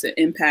able to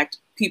impact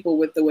people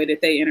with the way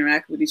that they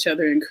interact with each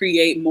other and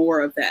create more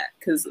of that,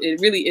 because it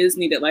really is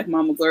needed. Like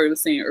Mama Gloria was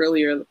saying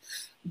earlier,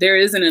 there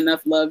isn't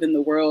enough love in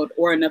the world,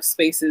 or enough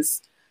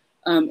spaces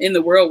in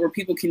the world where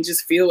people can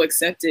just feel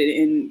accepted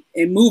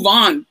and move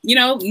on, you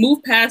know,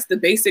 move past the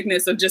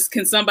basicness of just,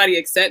 can somebody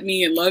accept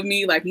me and love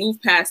me? Like, move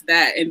past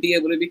that and be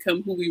able to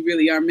become who we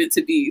really are meant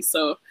to be.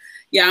 So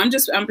yeah, I'm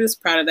just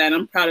proud of that.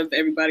 I'm proud of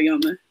everybody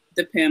on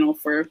the panel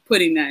for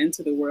putting that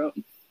into the world.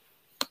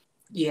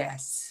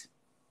 Yes.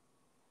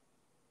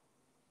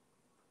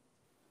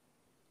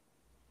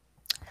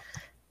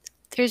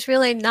 There's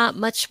really not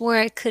much more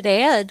I could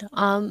add.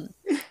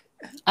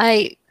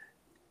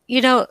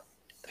 You know,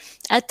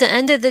 at the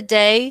end of the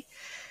day,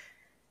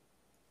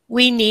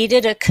 we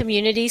needed a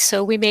community,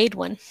 so we made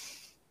one.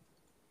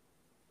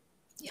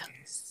 Yeah.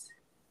 Yes.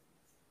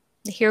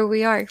 Here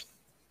we are.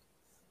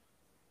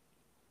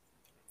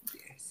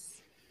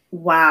 Yes.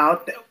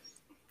 Wow.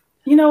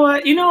 You know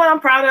what? You know what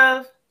I'm proud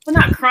of? I'm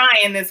not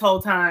crying this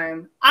whole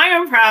time. I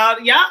am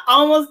proud. Y'all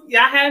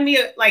had me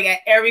like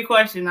at every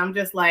question. I'm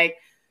just like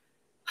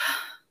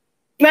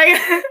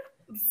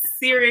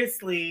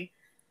seriously,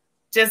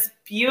 just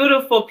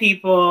beautiful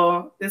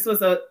people. This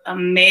was an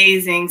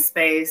amazing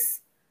space.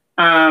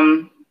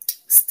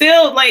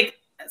 Still, like,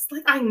 it's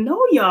like I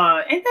know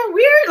y'all. Ain't that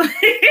weird? Like,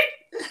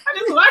 I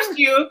just watched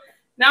you.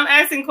 Now I'm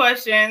asking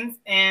questions,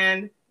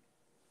 and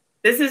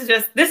this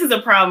is a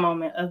proud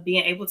moment of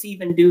being able to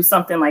even do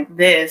something like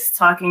this,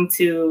 talking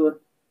to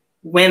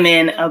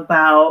women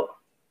about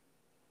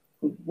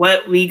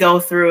what we go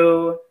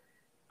through,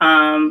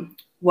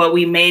 what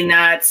we may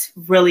not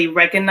really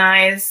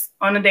recognize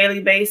on a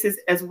daily basis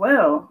as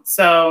well.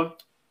 So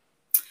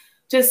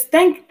just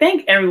thank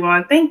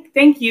everyone.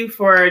 Thank you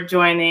for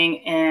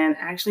joining and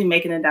actually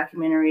making a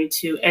documentary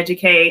to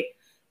educate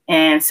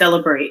and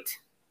celebrate.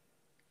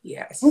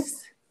 Yes.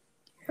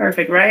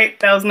 Perfect, right?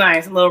 That was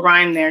nice. A little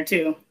rhyme there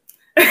too.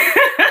 And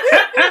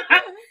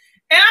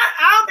I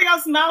don't think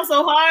I'll smile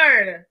so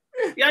hard.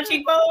 Y'all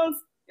cheekbones?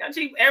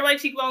 Everybody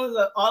cheekbones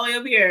are all the way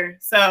up here.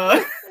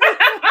 So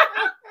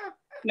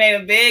made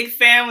a big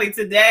family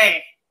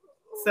today.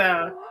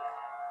 So,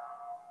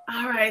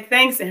 all right.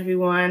 Thanks,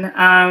 everyone.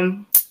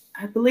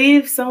 I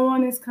believe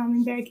someone is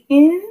coming back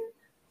in.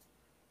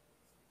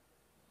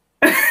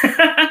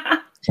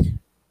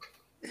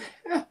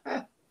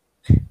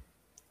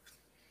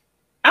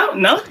 Oh,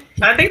 no.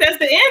 I think that's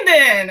the end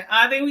then.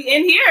 I think we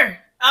end here.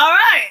 All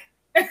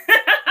right.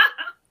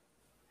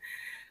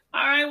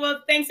 All right.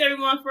 Well, thanks,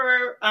 everyone,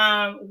 for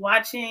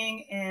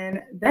watching.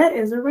 And that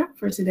is a wrap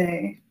for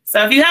today.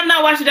 So if you have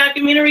not watched the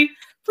documentary,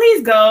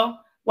 please go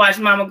watch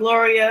Mama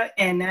Gloria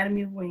and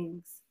Anatomy of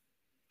Wings.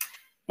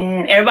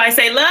 And everybody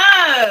say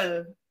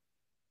love.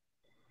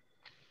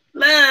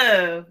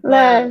 Love.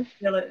 Love.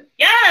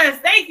 Yes,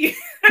 thank you.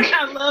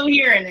 I love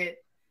hearing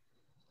it.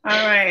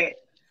 All right.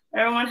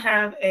 Everyone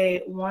have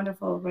a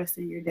wonderful rest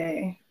of your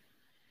day.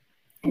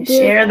 And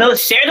share the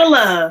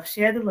love.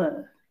 Share the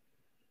love.